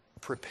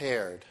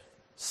 prepared,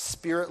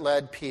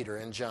 Spirit-led Peter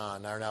and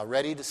John are now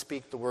ready to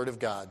speak the word of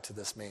God to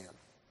this man.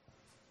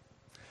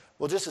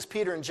 Well, just as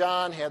Peter and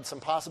John had some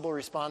possible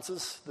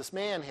responses, this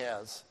man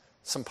has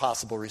some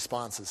possible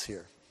responses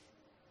here.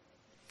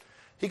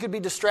 He could be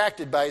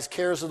distracted by his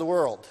cares of the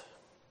world.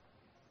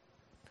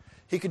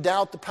 He could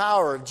doubt the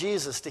power of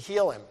Jesus to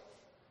heal him.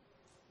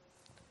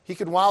 He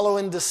could wallow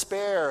in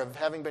despair of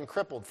having been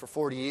crippled for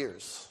 40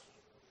 years.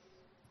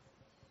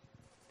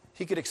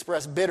 He could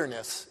express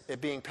bitterness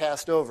at being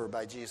passed over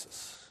by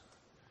Jesus.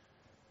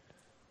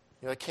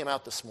 It came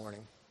out this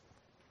morning.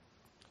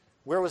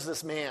 Where was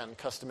this man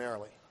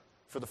customarily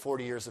for the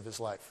 40 years of his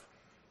life?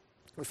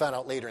 We found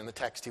out later in the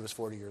text he was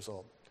 40 years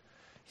old.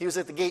 He was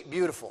at the gate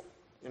beautiful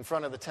in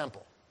front of the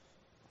temple.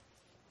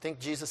 Think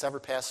Jesus ever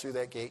passed through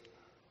that gate?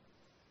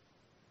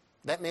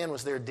 That man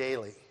was there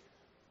daily.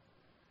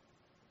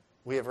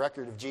 We have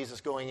record of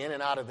Jesus going in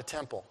and out of the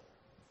temple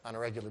on a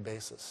regular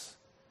basis.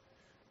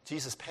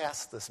 Jesus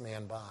passed this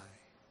man by.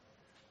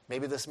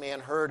 Maybe this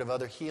man heard of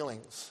other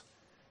healings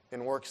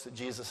and works that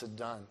Jesus had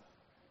done.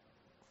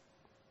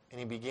 And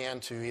he began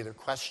to either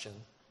question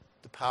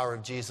the power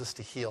of Jesus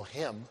to heal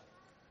him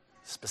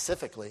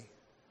specifically,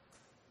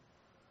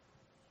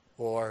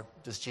 or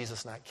does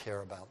Jesus not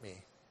care about me?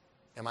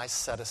 Am I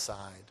set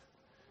aside?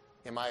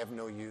 Am I of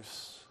no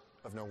use,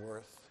 of no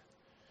worth?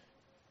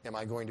 Am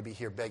I going to be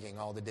here begging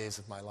all the days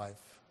of my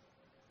life?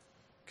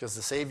 Because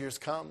the Savior's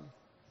come.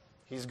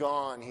 He's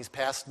gone. He's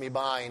passed me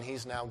by, and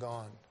he's now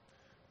gone.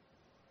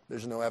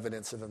 There's no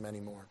evidence of him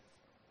anymore.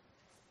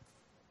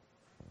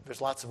 There's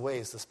lots of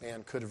ways this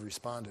man could have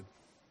responded.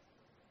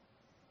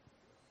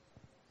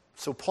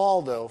 So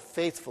Paul, though,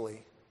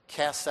 faithfully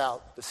casts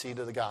out the seed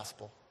of the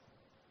gospel.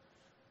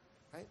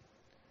 Right?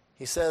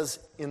 He says,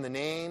 in the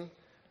name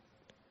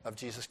of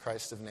Jesus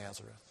Christ of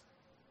Nazareth.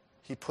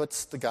 He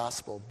puts the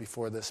gospel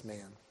before this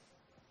man.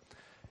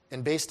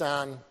 And based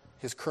on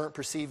his current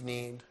perceived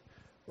need,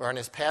 or on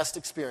his past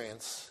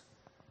experience,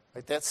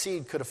 right, that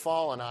seed could have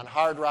fallen on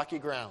hard, rocky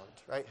ground.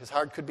 Right? His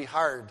heart could be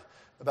hard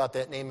about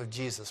that name of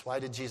Jesus. Why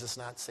did Jesus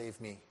not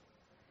save me?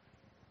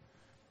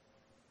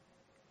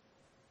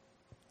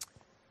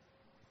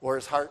 Or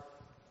his heart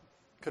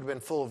could have been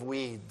full of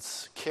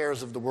weeds,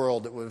 cares of the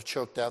world that would have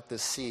choked out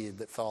this seed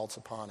that falls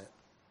upon it.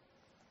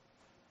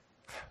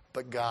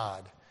 But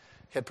God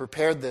had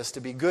prepared this to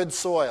be good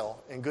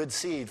soil and good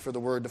seed for the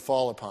word to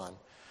fall upon.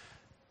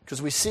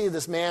 Because we see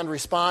this man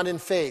respond in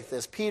faith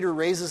as Peter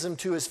raises him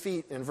to his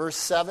feet in verse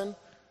 7.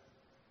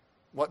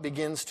 What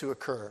begins to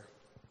occur?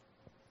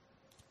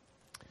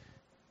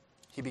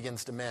 He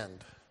begins to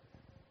mend.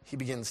 He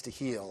begins to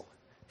heal.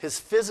 His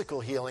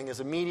physical healing is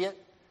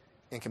immediate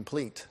and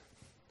complete.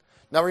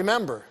 Now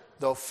remember,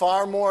 though,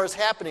 far more is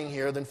happening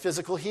here than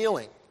physical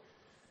healing.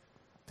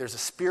 There's a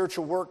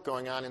spiritual work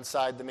going on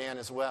inside the man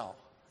as well.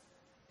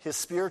 His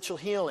spiritual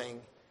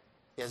healing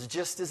is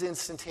just as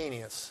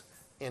instantaneous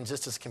and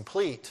just as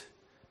complete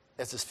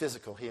as his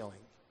physical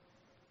healing.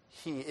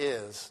 He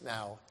is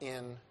now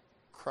in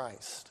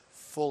Christ,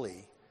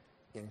 fully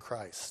in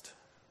Christ.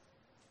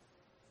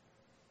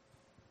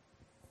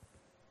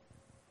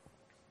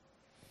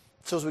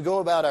 So as we go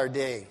about our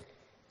day,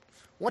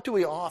 what do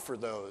we offer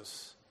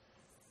those?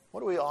 What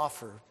do we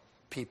offer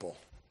people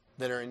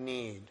that are in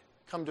need?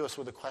 Come to us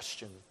with a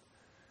question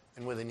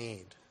and with a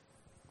need.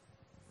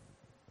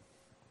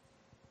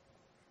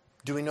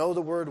 Do we know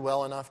the word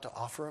well enough to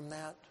offer them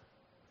that?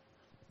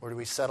 Or do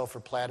we settle for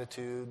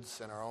platitudes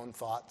and our own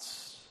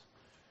thoughts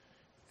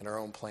and our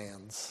own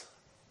plans?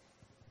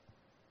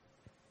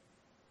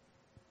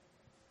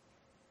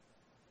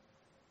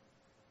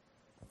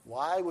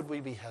 Why would we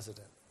be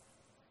hesitant?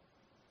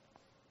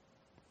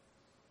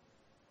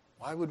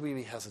 Why would we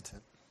be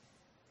hesitant?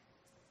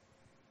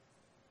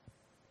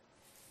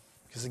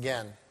 Because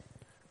again,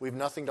 we have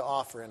nothing to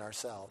offer in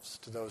ourselves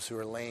to those who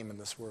are lame in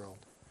this world.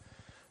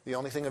 The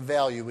only thing of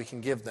value we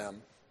can give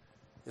them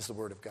is the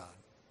Word of God.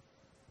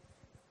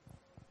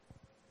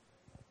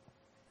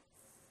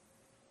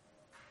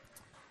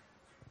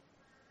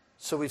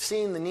 So we've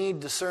seen the need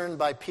discerned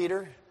by Peter,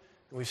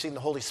 and we've seen the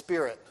Holy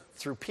Spirit,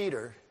 through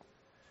Peter,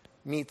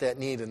 meet that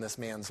need in this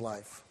man's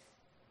life.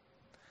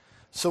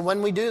 So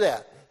when we do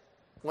that,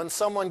 when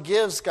someone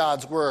gives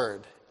God's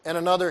Word and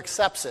another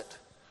accepts it,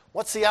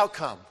 what's the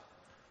outcome?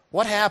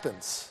 What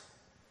happens?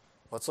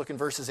 Let's look in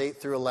verses 8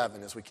 through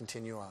 11 as we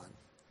continue on.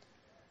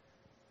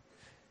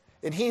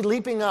 And he,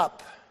 leaping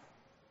up,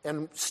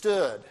 and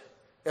stood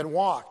and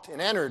walked and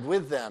entered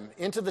with them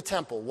into the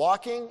temple,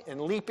 walking and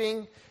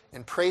leaping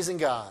and praising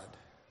God.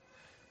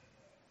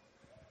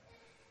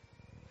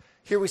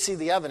 Here we see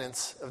the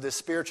evidence of this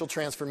spiritual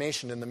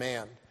transformation in the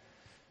man.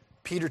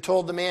 Peter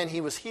told the man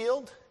he was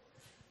healed,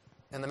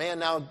 and the man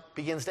now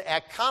begins to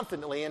act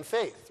confidently in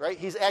faith, right?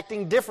 He's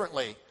acting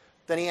differently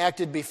than he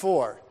acted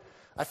before.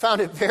 I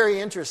found it very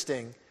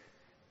interesting.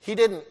 He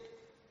didn't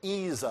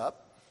ease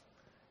up.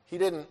 He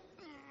didn't,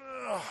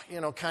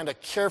 kind of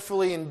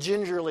carefully and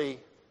gingerly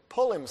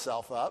pull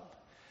himself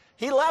up.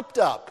 He leapt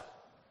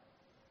up.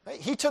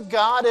 Right? He took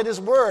God at his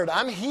word.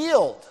 I'm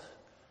healed.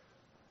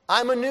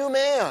 I'm a new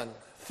man.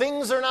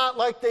 Things are not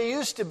like they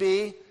used to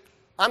be.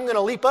 I'm going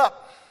to leap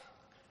up.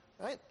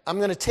 Right? I'm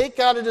going to take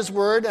God at his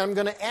word, and I'm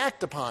going to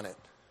act upon it.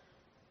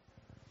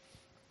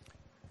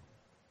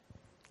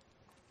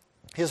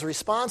 His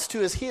response to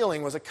his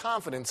healing was a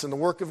confidence in the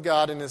work of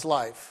God in his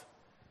life.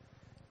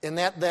 And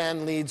that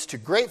then leads to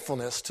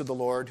gratefulness to the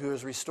Lord who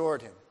has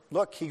restored him.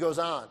 Look, he goes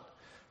on.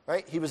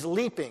 Right? He was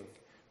leaping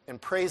and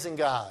praising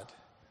God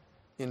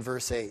in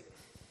verse 8.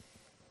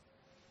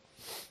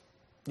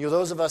 You know,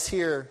 those of us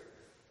here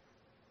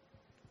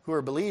who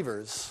are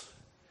believers,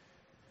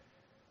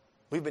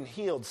 we've been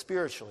healed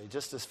spiritually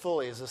just as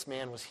fully as this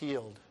man was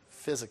healed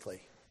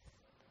physically.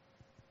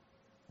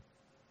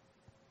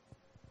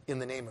 In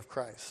the name of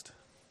Christ.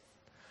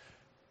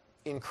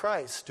 In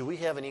Christ, do we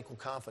have an equal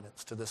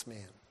confidence to this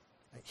man?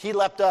 He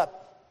leapt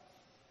up,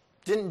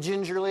 didn't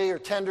gingerly or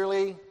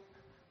tenderly,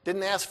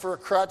 didn't ask for a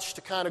crutch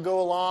to kind of go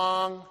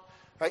along.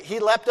 Right? He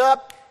leapt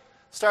up,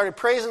 started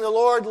praising the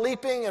Lord,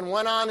 leaping, and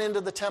went on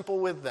into the temple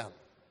with them.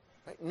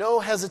 Right? No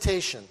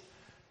hesitation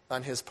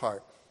on his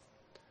part.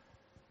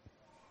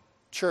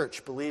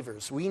 Church,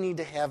 believers, we need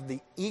to have the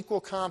equal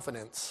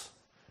confidence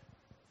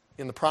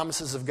in the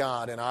promises of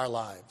God in our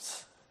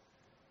lives.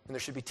 And there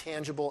should be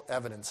tangible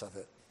evidence of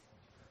it.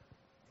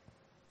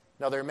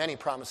 Now, there are many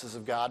promises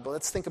of God, but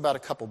let's think about a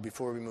couple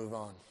before we move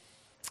on.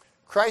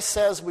 Christ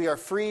says we are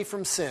free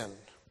from sin.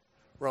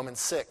 Romans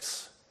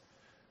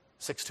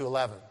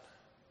 6:6-11.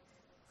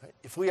 Right?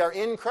 If we are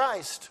in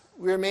Christ,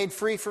 we are made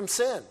free from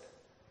sin.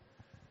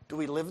 Do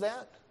we live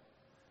that?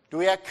 Do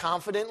we act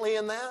confidently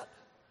in that?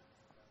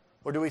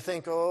 Or do we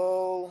think,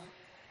 oh,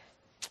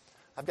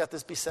 I've got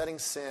this besetting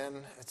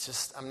sin. It's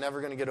just, I'm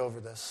never going to get over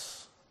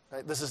this.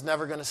 Right? This is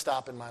never going to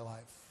stop in my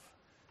life.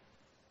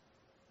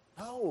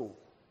 No.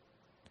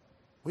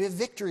 We have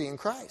victory in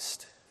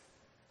Christ.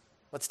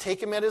 Let's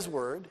take him at his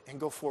word and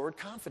go forward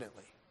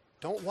confidently.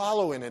 Don't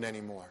wallow in it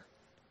anymore.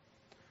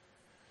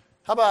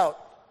 How about,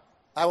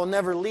 I will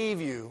never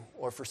leave you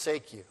or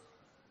forsake you?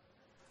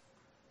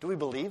 Do we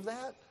believe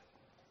that?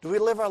 Do we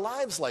live our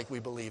lives like we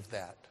believe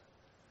that?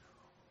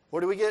 Or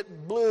do we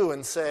get blue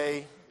and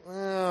say,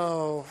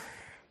 oh,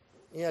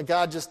 yeah,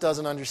 God just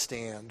doesn't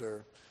understand,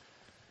 or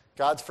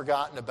God's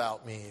forgotten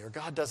about me, or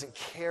God doesn't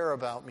care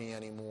about me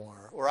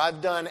anymore, or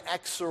I've done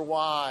X or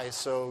Y,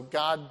 so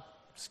God's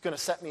going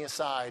to set me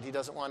aside. He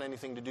doesn't want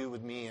anything to do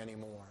with me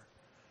anymore.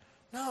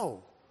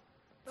 No.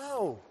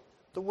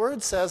 The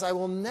Word says, I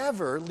will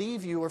never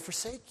leave you or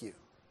forsake you.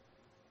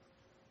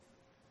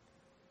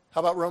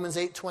 How about Romans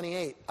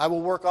 8:28? I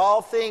will work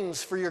all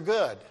things for your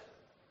good.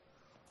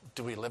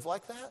 Do we live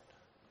like that?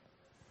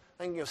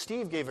 I think,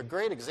 Steve gave a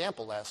great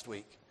example last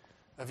week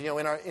of,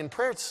 in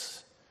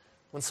prayers,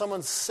 when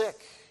someone's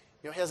sick,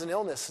 has an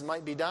illness and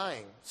might be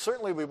dying,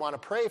 certainly we want to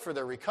pray for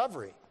their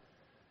recovery.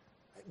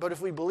 But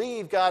if we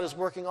believe God is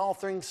working all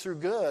things through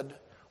good,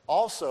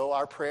 also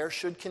our prayer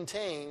should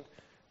contain,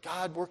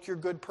 God, work your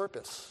good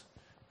purpose.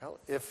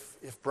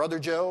 If Brother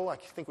Joe, I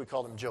think we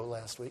called him Joe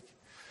last week,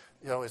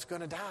 is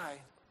going to die,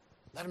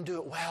 let him do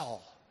it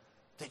well,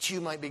 that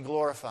you might be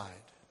glorified.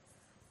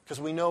 Because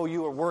we know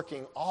you are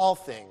working all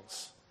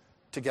things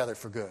together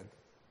for good.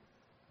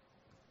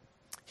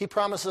 He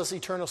promises us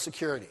eternal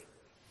security.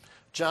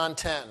 John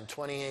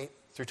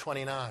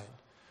 10:28-29.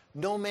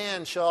 No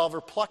man shall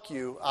ever pluck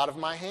you out of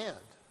my hand.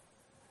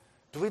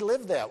 Do we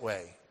live that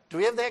way? Do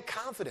we have that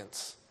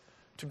confidence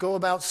to go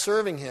about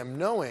serving him,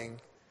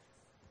 knowing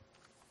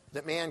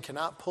that man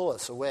cannot pull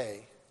us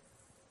away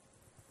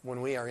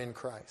when we are in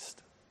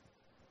Christ?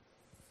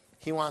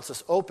 He wants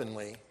us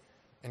openly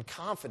and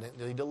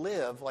confidently to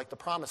live like the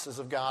promises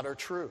of God are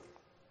true.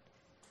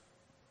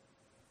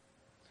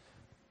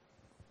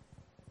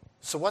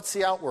 So what's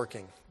the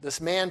outworking?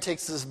 This man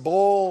takes this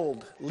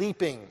bold,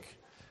 leaping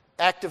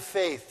act of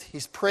faith.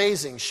 He's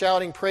praising,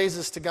 shouting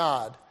praises to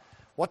God.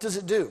 What does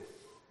it do?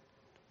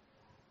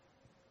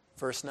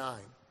 Verse 9.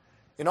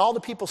 And all the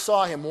people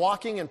saw him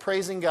walking and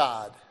praising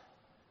God.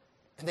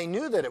 And they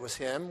knew that it was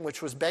him,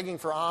 which was begging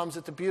for alms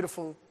at the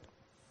beautiful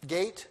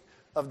gate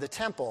of the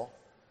temple.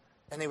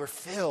 And they were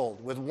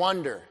filled with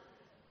wonder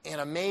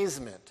and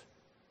amazement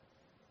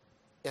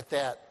at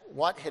that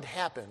what had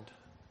happened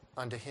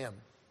unto him.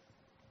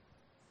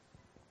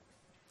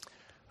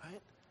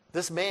 Right?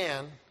 This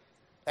man,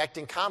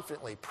 acting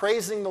confidently,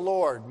 praising the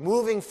Lord,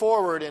 moving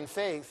forward in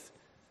faith,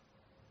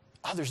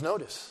 others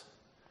notice.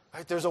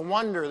 Right? There's a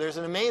wonder, there's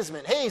an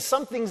amazement. Hey,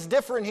 something's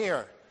different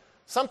here.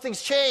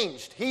 Something's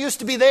changed. He used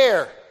to be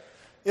there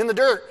in the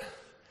dirt.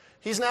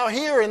 He's now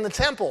here in the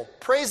temple,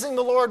 praising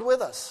the Lord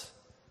with us.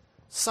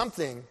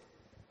 Something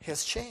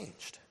has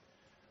changed.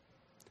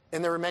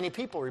 And there were many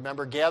people,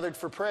 remember, gathered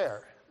for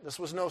prayer. This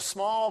was no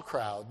small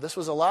crowd. This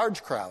was a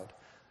large crowd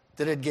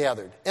that had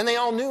gathered. And they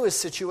all knew his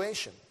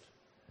situation.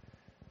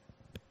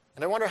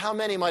 And I wonder how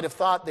many might have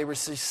thought they were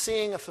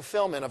seeing a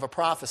fulfillment of a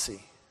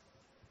prophecy.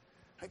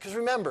 Because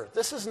remember,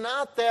 this is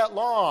not that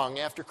long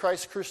after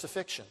Christ's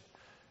crucifixion.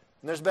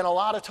 And there's been a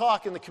lot of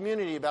talk in the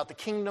community about the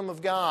kingdom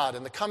of God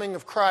and the coming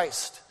of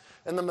Christ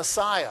and the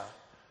Messiah.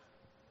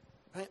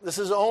 Right? This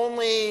is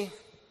only,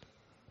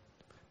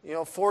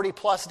 40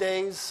 plus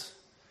days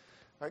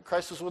Right?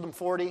 Christ was with them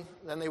 40,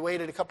 then they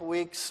waited a couple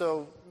weeks,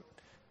 so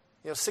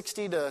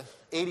 60 to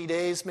 80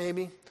 days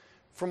maybe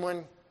from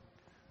when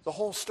the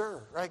whole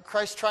stir, right?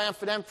 Christ's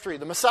triumphant entry,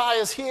 the Messiah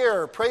is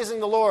here, praising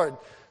the Lord.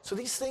 So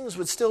these things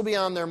would still be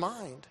on their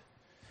mind.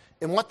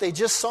 And what they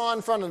just saw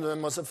in front of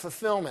them was a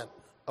fulfillment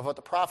of what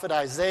the prophet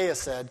Isaiah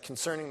said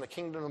concerning the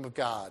kingdom of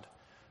God.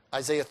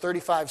 Isaiah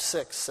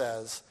 35:6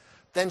 says,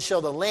 "Then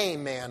shall the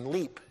lame man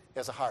leap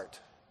as a hart."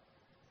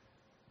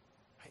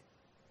 Right?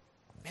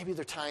 Maybe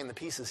they're tying the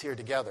pieces here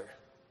together.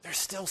 There's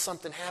still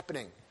something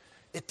happening.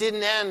 It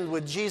didn't end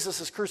with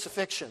Jesus'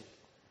 crucifixion.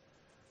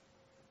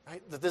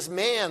 Right? That this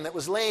man that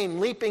was lame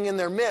leaping in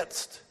their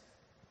midst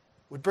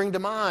would bring to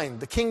mind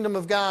the kingdom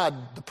of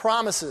God, the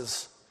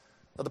promises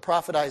of the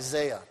prophet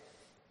Isaiah.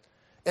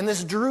 And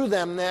this drew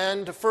them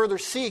then to further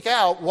seek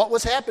out what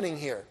was happening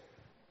here,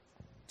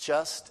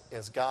 just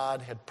as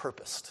God had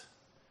purposed.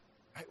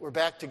 Right? We're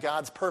back to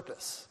God's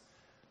purpose.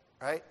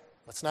 Right?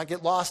 Let's not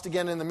get lost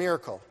again in the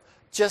miracle.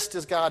 Just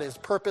as God has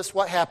purposed,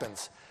 what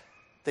happens?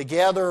 They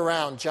gather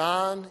around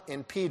John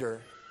and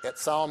Peter at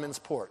Solomon's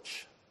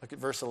porch. Look at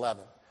verse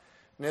 11.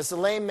 "And as the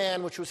lame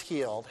man which was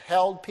healed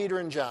held Peter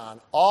and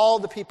John, all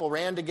the people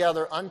ran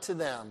together unto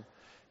them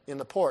in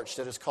the porch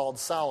that is called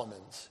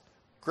Solomon's,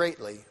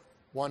 greatly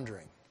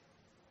wondering."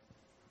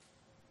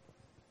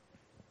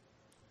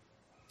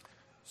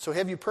 So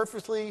have you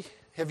personally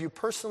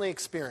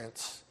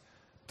experienced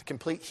the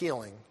complete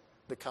healing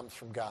that comes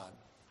from God?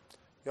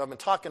 I've been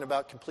talking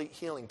about complete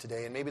healing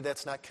today, and maybe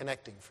that's not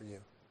connecting for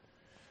you.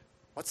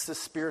 What's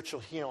this spiritual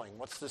healing?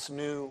 What's this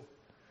new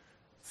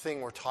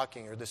thing we're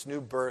talking, or this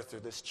new birth, or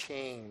this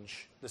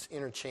change, this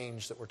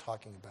interchange that we're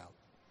talking about?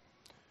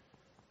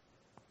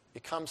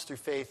 It comes through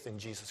faith in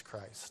Jesus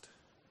Christ.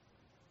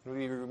 We'd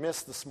be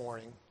remiss this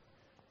morning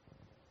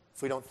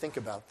if we don't think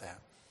about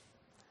that.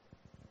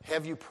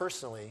 Have you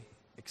personally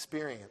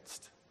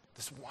experienced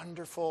this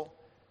wonderful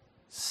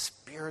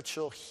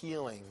spiritual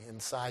healing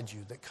inside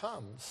you that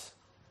comes,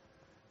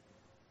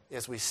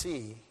 as we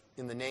see,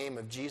 in the name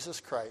of Jesus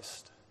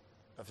Christ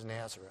of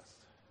Nazareth?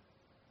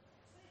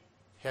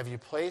 Have you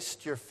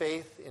placed your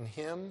faith in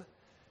Him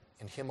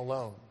and Him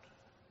alone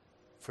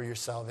for your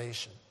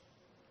salvation?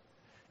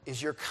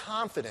 Is your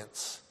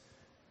confidence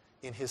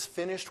in His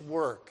finished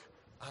work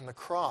on the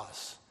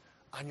cross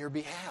on your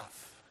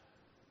behalf?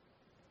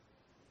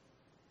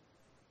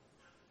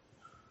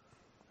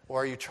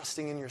 Or are you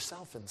trusting in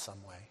yourself in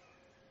some way?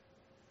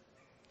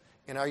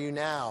 And are you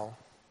now,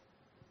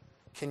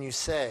 can you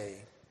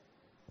say,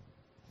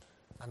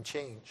 "I'm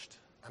changed,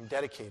 I'm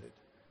dedicated,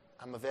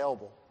 I'm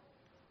available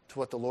to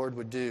what the Lord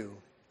would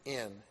do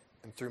in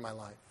and through my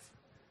life"?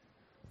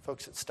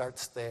 Folks, it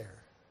starts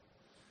there.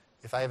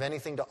 If I have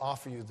anything to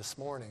offer you this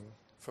morning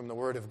from the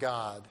Word of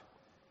God,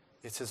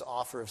 it's His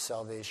offer of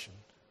salvation,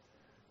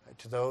 right,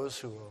 to those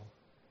who will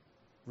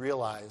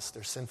realize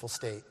their sinful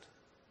state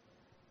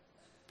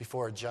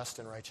before a just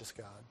and righteous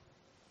God,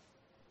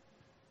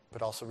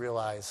 but also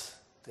realize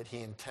that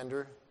He in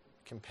tender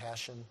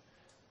compassion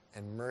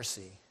and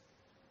mercy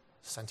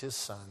sent His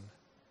Son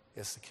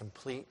as the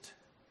complete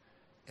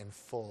and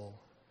full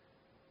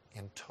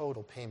and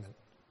total payment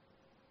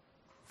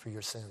for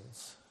your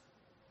sins,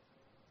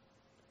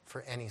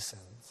 for any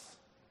sins.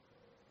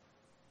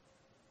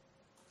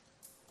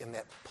 In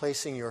that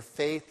placing your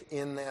faith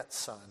in that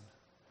Son,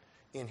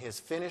 in His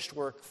finished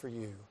work for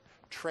you,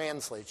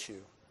 translates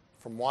you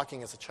from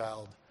walking as a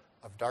child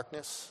of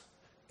darkness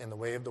in the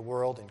way of the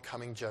world and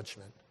coming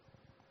judgment.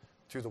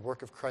 Through the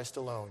work of Christ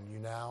alone, you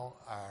now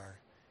are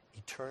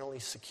eternally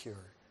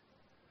secure,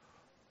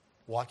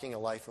 walking a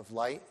life of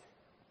light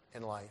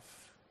and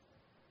life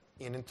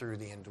in and through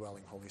the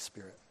indwelling Holy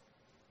Spirit.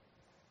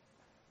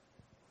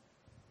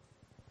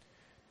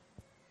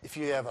 If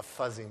you have a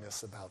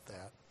fuzziness about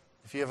that,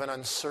 if you have an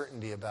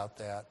uncertainty about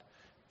that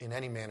in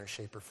any manner,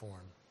 shape, or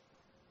form,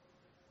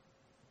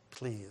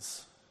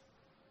 please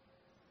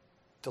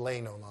delay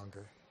no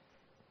longer.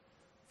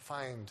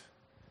 Find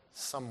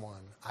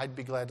someone. I'd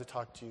be glad to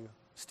talk to you.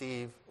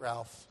 Steve,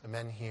 Ralph, the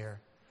men here,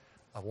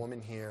 a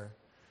woman here.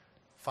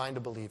 Find a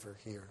believer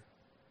here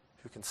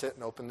who can sit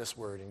and open this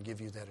Word and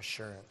give you that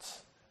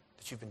assurance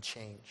that you've been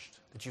changed,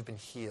 that you've been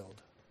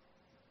healed.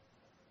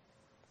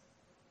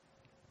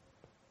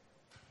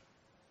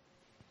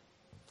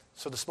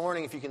 So this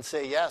morning, if you can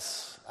say,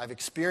 "Yes, I've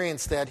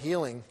experienced that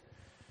healing,"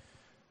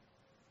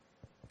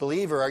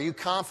 believer, are you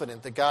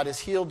confident that God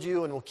has healed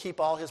you and will keep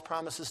all His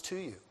promises to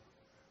you?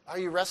 Are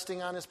you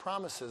resting on His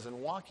promises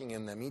and walking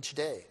in them each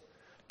day?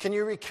 Can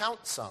you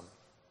recount some?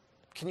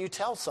 Can you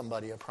tell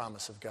somebody a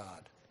promise of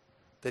God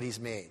that He's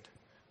made,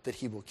 that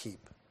He will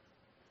keep?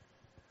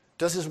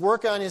 Does His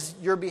work on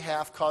your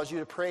behalf cause you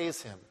to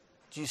praise Him?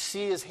 Do you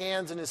see His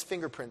hands and His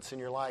fingerprints in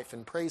your life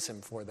and praise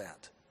Him for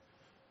that?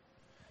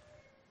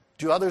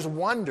 Do others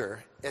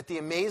wonder at the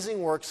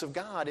amazing works of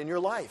God in your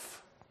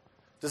life?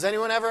 Does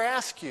anyone ever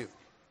ask you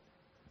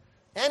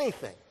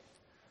anything?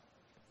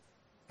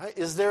 Right?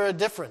 Is there a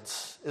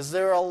difference? Is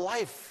there a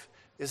life?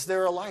 Is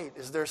there a light?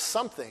 Is there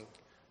something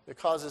that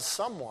causes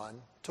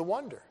someone to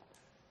wonder?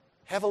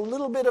 Have a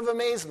little bit of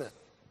amazement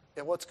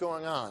at what's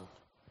going on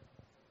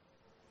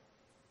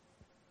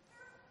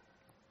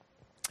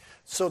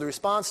So the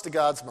response to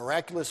God's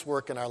miraculous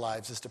work in our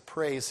lives is to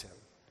praise him,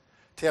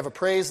 to have a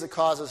praise that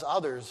causes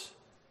others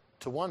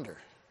to wonder.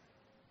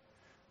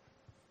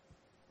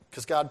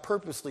 Because God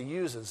purposely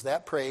uses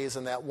that praise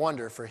and that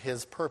wonder for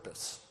his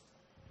purpose.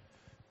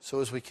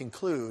 So as we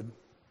conclude,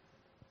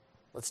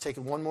 let's take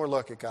one more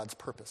look at God's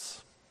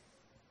purpose.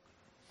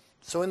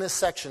 So in this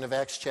section of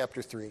Acts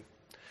chapter 3,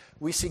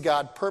 we see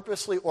God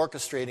purposely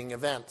orchestrating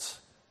events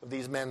of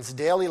these men's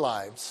daily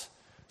lives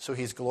so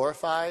he's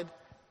glorified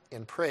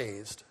and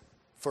praised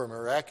for a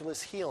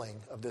miraculous healing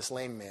of this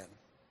lame man.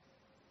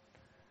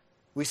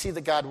 We see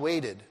that God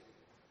waited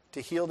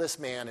to heal this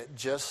man at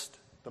just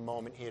the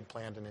moment he had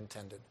planned and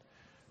intended.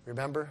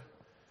 Remember,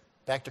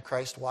 back to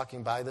Christ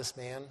walking by this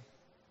man,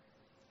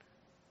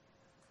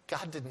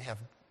 God didn't have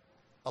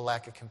a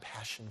lack of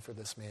compassion for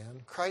this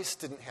man.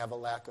 Christ didn't have a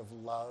lack of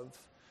love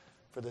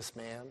for this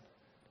man.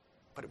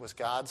 But it was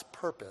God's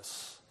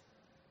purpose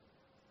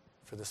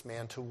for this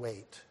man to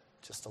wait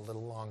just a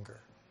little longer.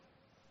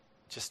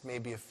 Just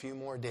maybe a few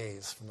more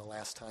days from the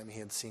last time he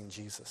had seen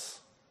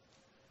Jesus.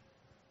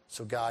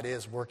 So God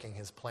is working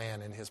his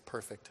plan in his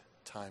perfect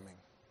timing.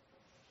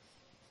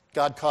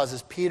 God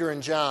causes Peter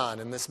and John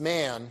and this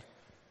man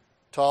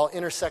to all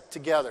intersect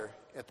together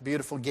at the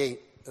beautiful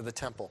gate of the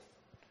temple.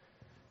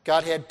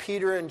 God had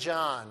Peter and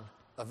John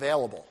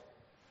available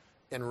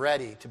and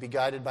ready to be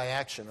guided by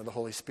action of the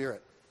Holy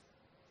Spirit.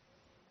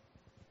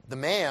 The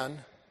man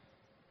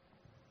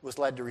was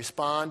led to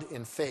respond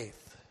in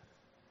faith.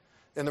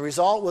 And the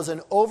result was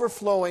an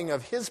overflowing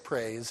of his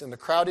praise in the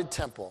crowded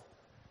temple.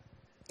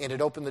 And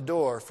it opened the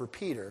door for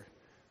Peter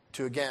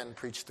to again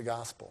preach the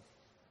gospel.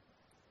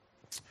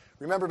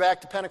 Remember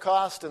back to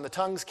Pentecost and the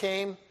tongues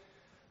came?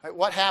 Right,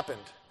 what happened?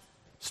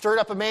 Stirred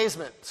up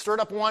amazement, stirred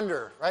up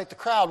wonder, right? The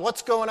crowd,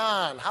 what's going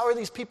on? How are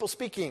these people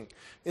speaking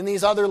in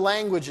these other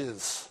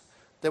languages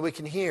that we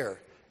can hear?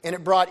 And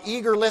it brought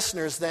eager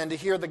listeners then to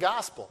hear the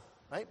gospel.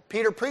 Right?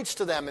 Peter preached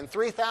to them, and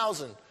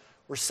 3,000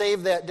 were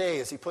saved that day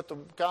as he put the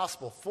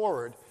gospel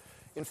forward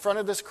in front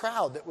of this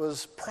crowd that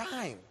was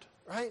primed.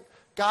 Right?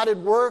 God had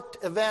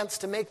worked events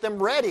to make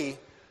them ready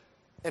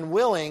and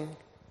willing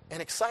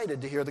and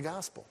excited to hear the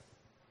gospel.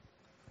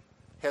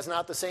 Has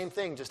not the same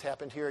thing just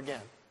happened here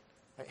again?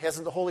 Right?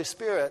 Hasn't the Holy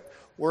Spirit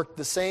worked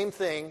the same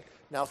thing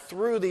now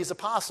through these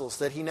apostles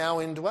that he now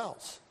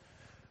indwells?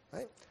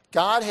 Right?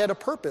 God had a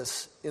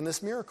purpose in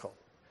this miracle.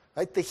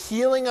 Right? The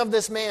healing of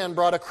this man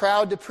brought a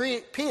crowd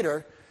to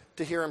Peter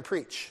to hear him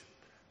preach.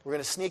 We're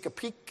going to sneak a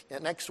peek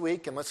at next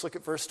week, and let's look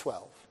at verse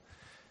 12.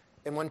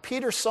 And when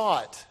Peter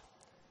saw it,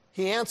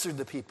 he answered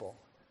the people,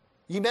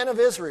 "Ye men of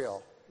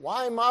Israel,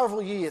 why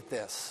marvel ye at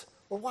this?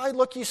 Or why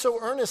look ye so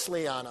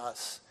earnestly on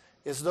us,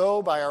 as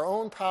though by our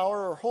own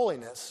power or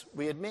holiness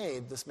we had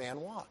made this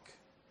man walk?"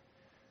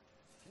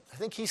 I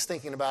think he's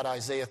thinking about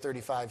Isaiah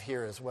 35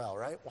 here as well,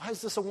 right? Why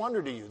is this a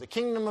wonder to you? The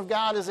kingdom of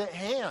God is at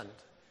hand,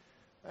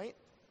 right?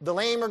 The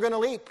lame are going to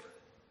leap.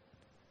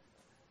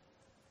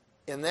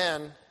 And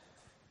then,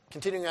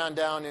 continuing on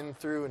down in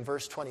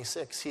verse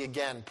 26, he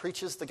again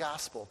preaches the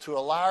gospel to a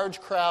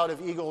large crowd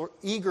of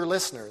eager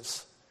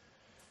listeners.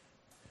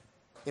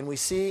 And we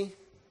see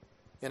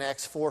in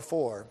Acts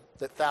 4:4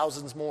 that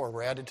thousands more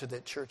were added to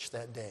that church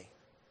that day.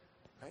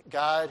 Right?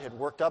 God had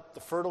worked up the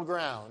fertile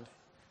ground,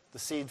 the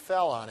seed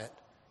fell on it,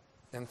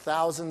 and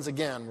thousands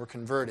again were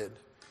converted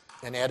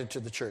and added to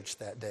the church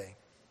that day.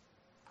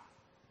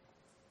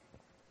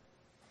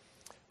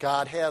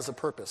 God has a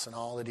purpose in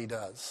all that he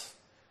does.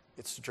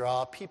 It's to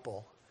draw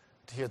people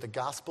to hear the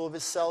gospel of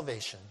his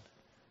salvation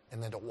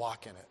and then to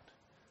walk in it,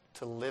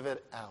 to live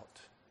it out,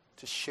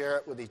 to share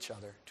it with each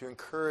other, to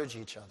encourage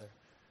each other,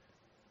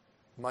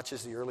 much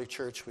as the early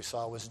church we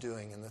saw was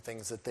doing in the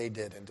things that they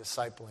did in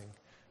discipling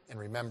and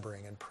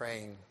remembering and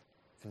praying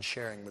and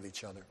sharing with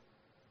each other.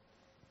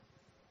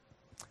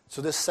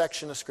 So this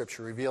section of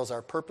Scripture reveals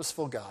our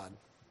purposeful God.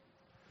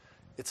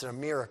 It's a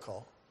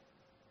miracle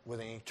with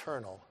an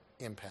eternal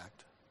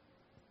impact.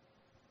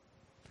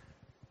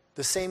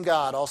 The same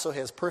God also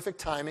has perfect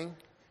timing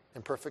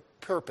and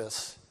perfect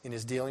purpose in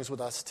his dealings with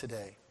us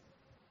today.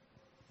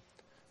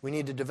 We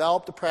need to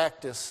develop the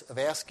practice of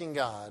asking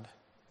God,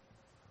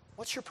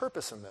 what's your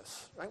purpose in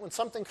this? Right? When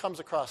something comes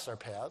across our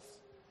path,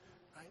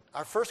 right,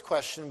 our first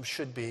question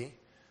should be,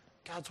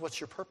 God,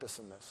 what's your purpose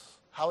in this?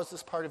 How is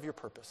this part of your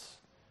purpose?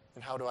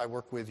 And how do I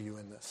work with you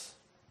in this?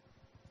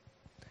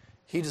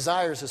 He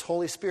desires his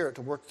Holy Spirit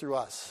to work through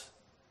us,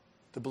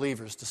 the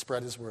believers, to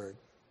spread his word.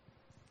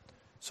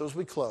 So as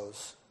we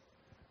close,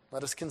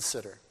 let us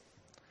consider,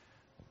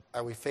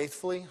 are we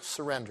faithfully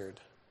surrendered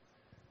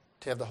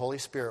to have the Holy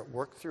Spirit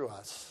work through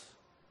us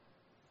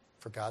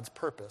for God's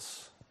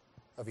purpose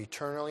of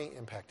eternally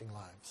impacting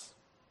lives?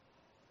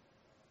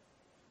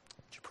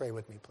 Would you pray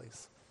with me,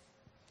 please?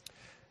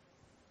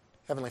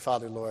 Heavenly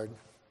Father, Lord,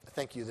 I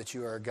thank you that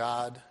you are a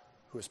God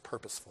who is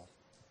purposeful.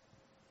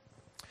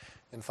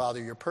 And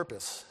Father, your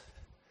purpose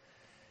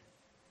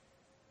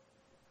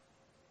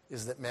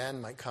is that men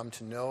might come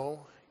to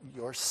know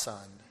your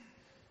Son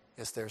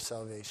as their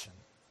salvation.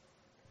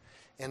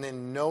 And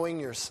in knowing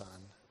your Son,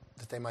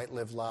 that they might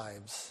live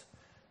lives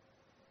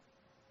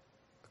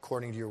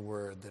according to your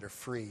word, that are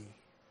free,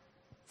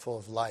 full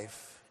of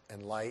life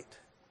and light,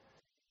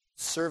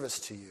 service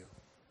to you,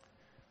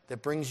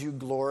 that brings you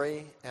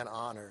glory and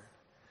honor,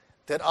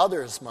 that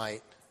others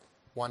might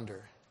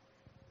wonder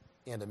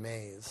and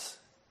amaze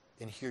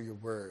and hear your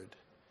word,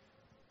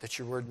 that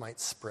your word might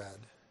spread.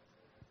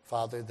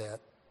 Father, that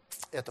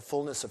at the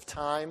fullness of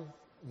time,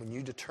 when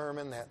you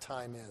determine that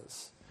time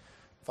is,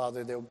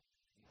 Father,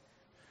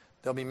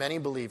 there'll be many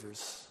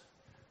believers,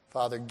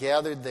 Father,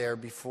 gathered there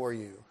before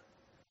you,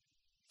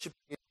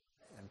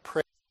 and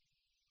pray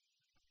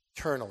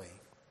eternally.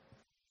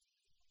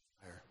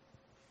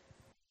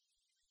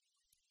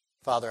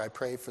 Father, I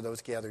pray for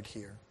those gathered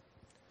here.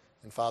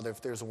 And Father,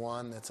 if there's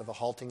one that's of a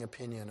halting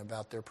opinion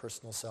about their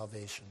personal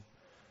salvation,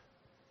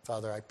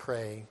 Father, I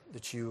pray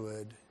that you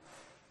would,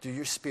 through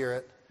your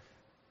Spirit,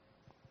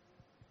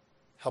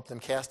 help them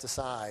cast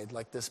aside,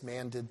 like this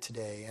man did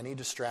today, any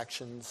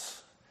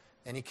distractions,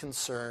 any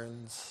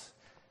concerns,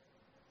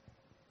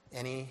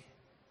 any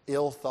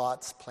ill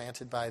thoughts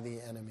planted by the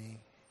enemy,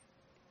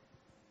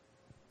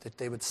 that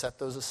they would set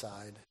those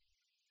aside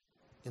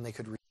and they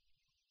could reach.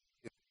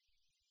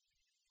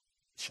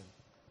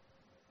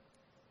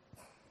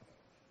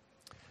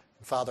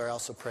 Father, I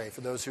also pray for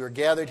those who are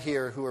gathered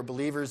here who are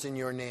believers in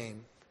your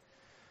name,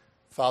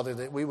 Father,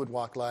 that we would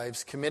walk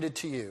lives committed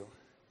to you,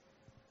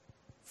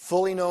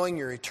 fully knowing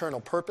your eternal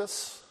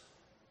purpose,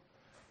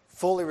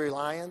 fully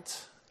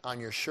reliant on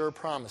your sure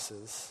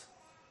promises,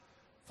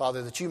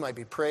 Father, that you might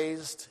be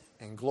praised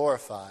and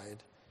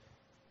glorified,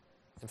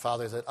 and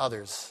Father, that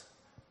others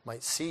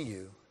might see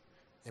you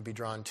and be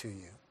drawn to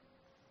you.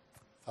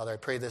 Father, I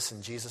pray this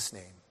in Jesus'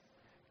 name.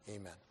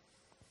 Amen.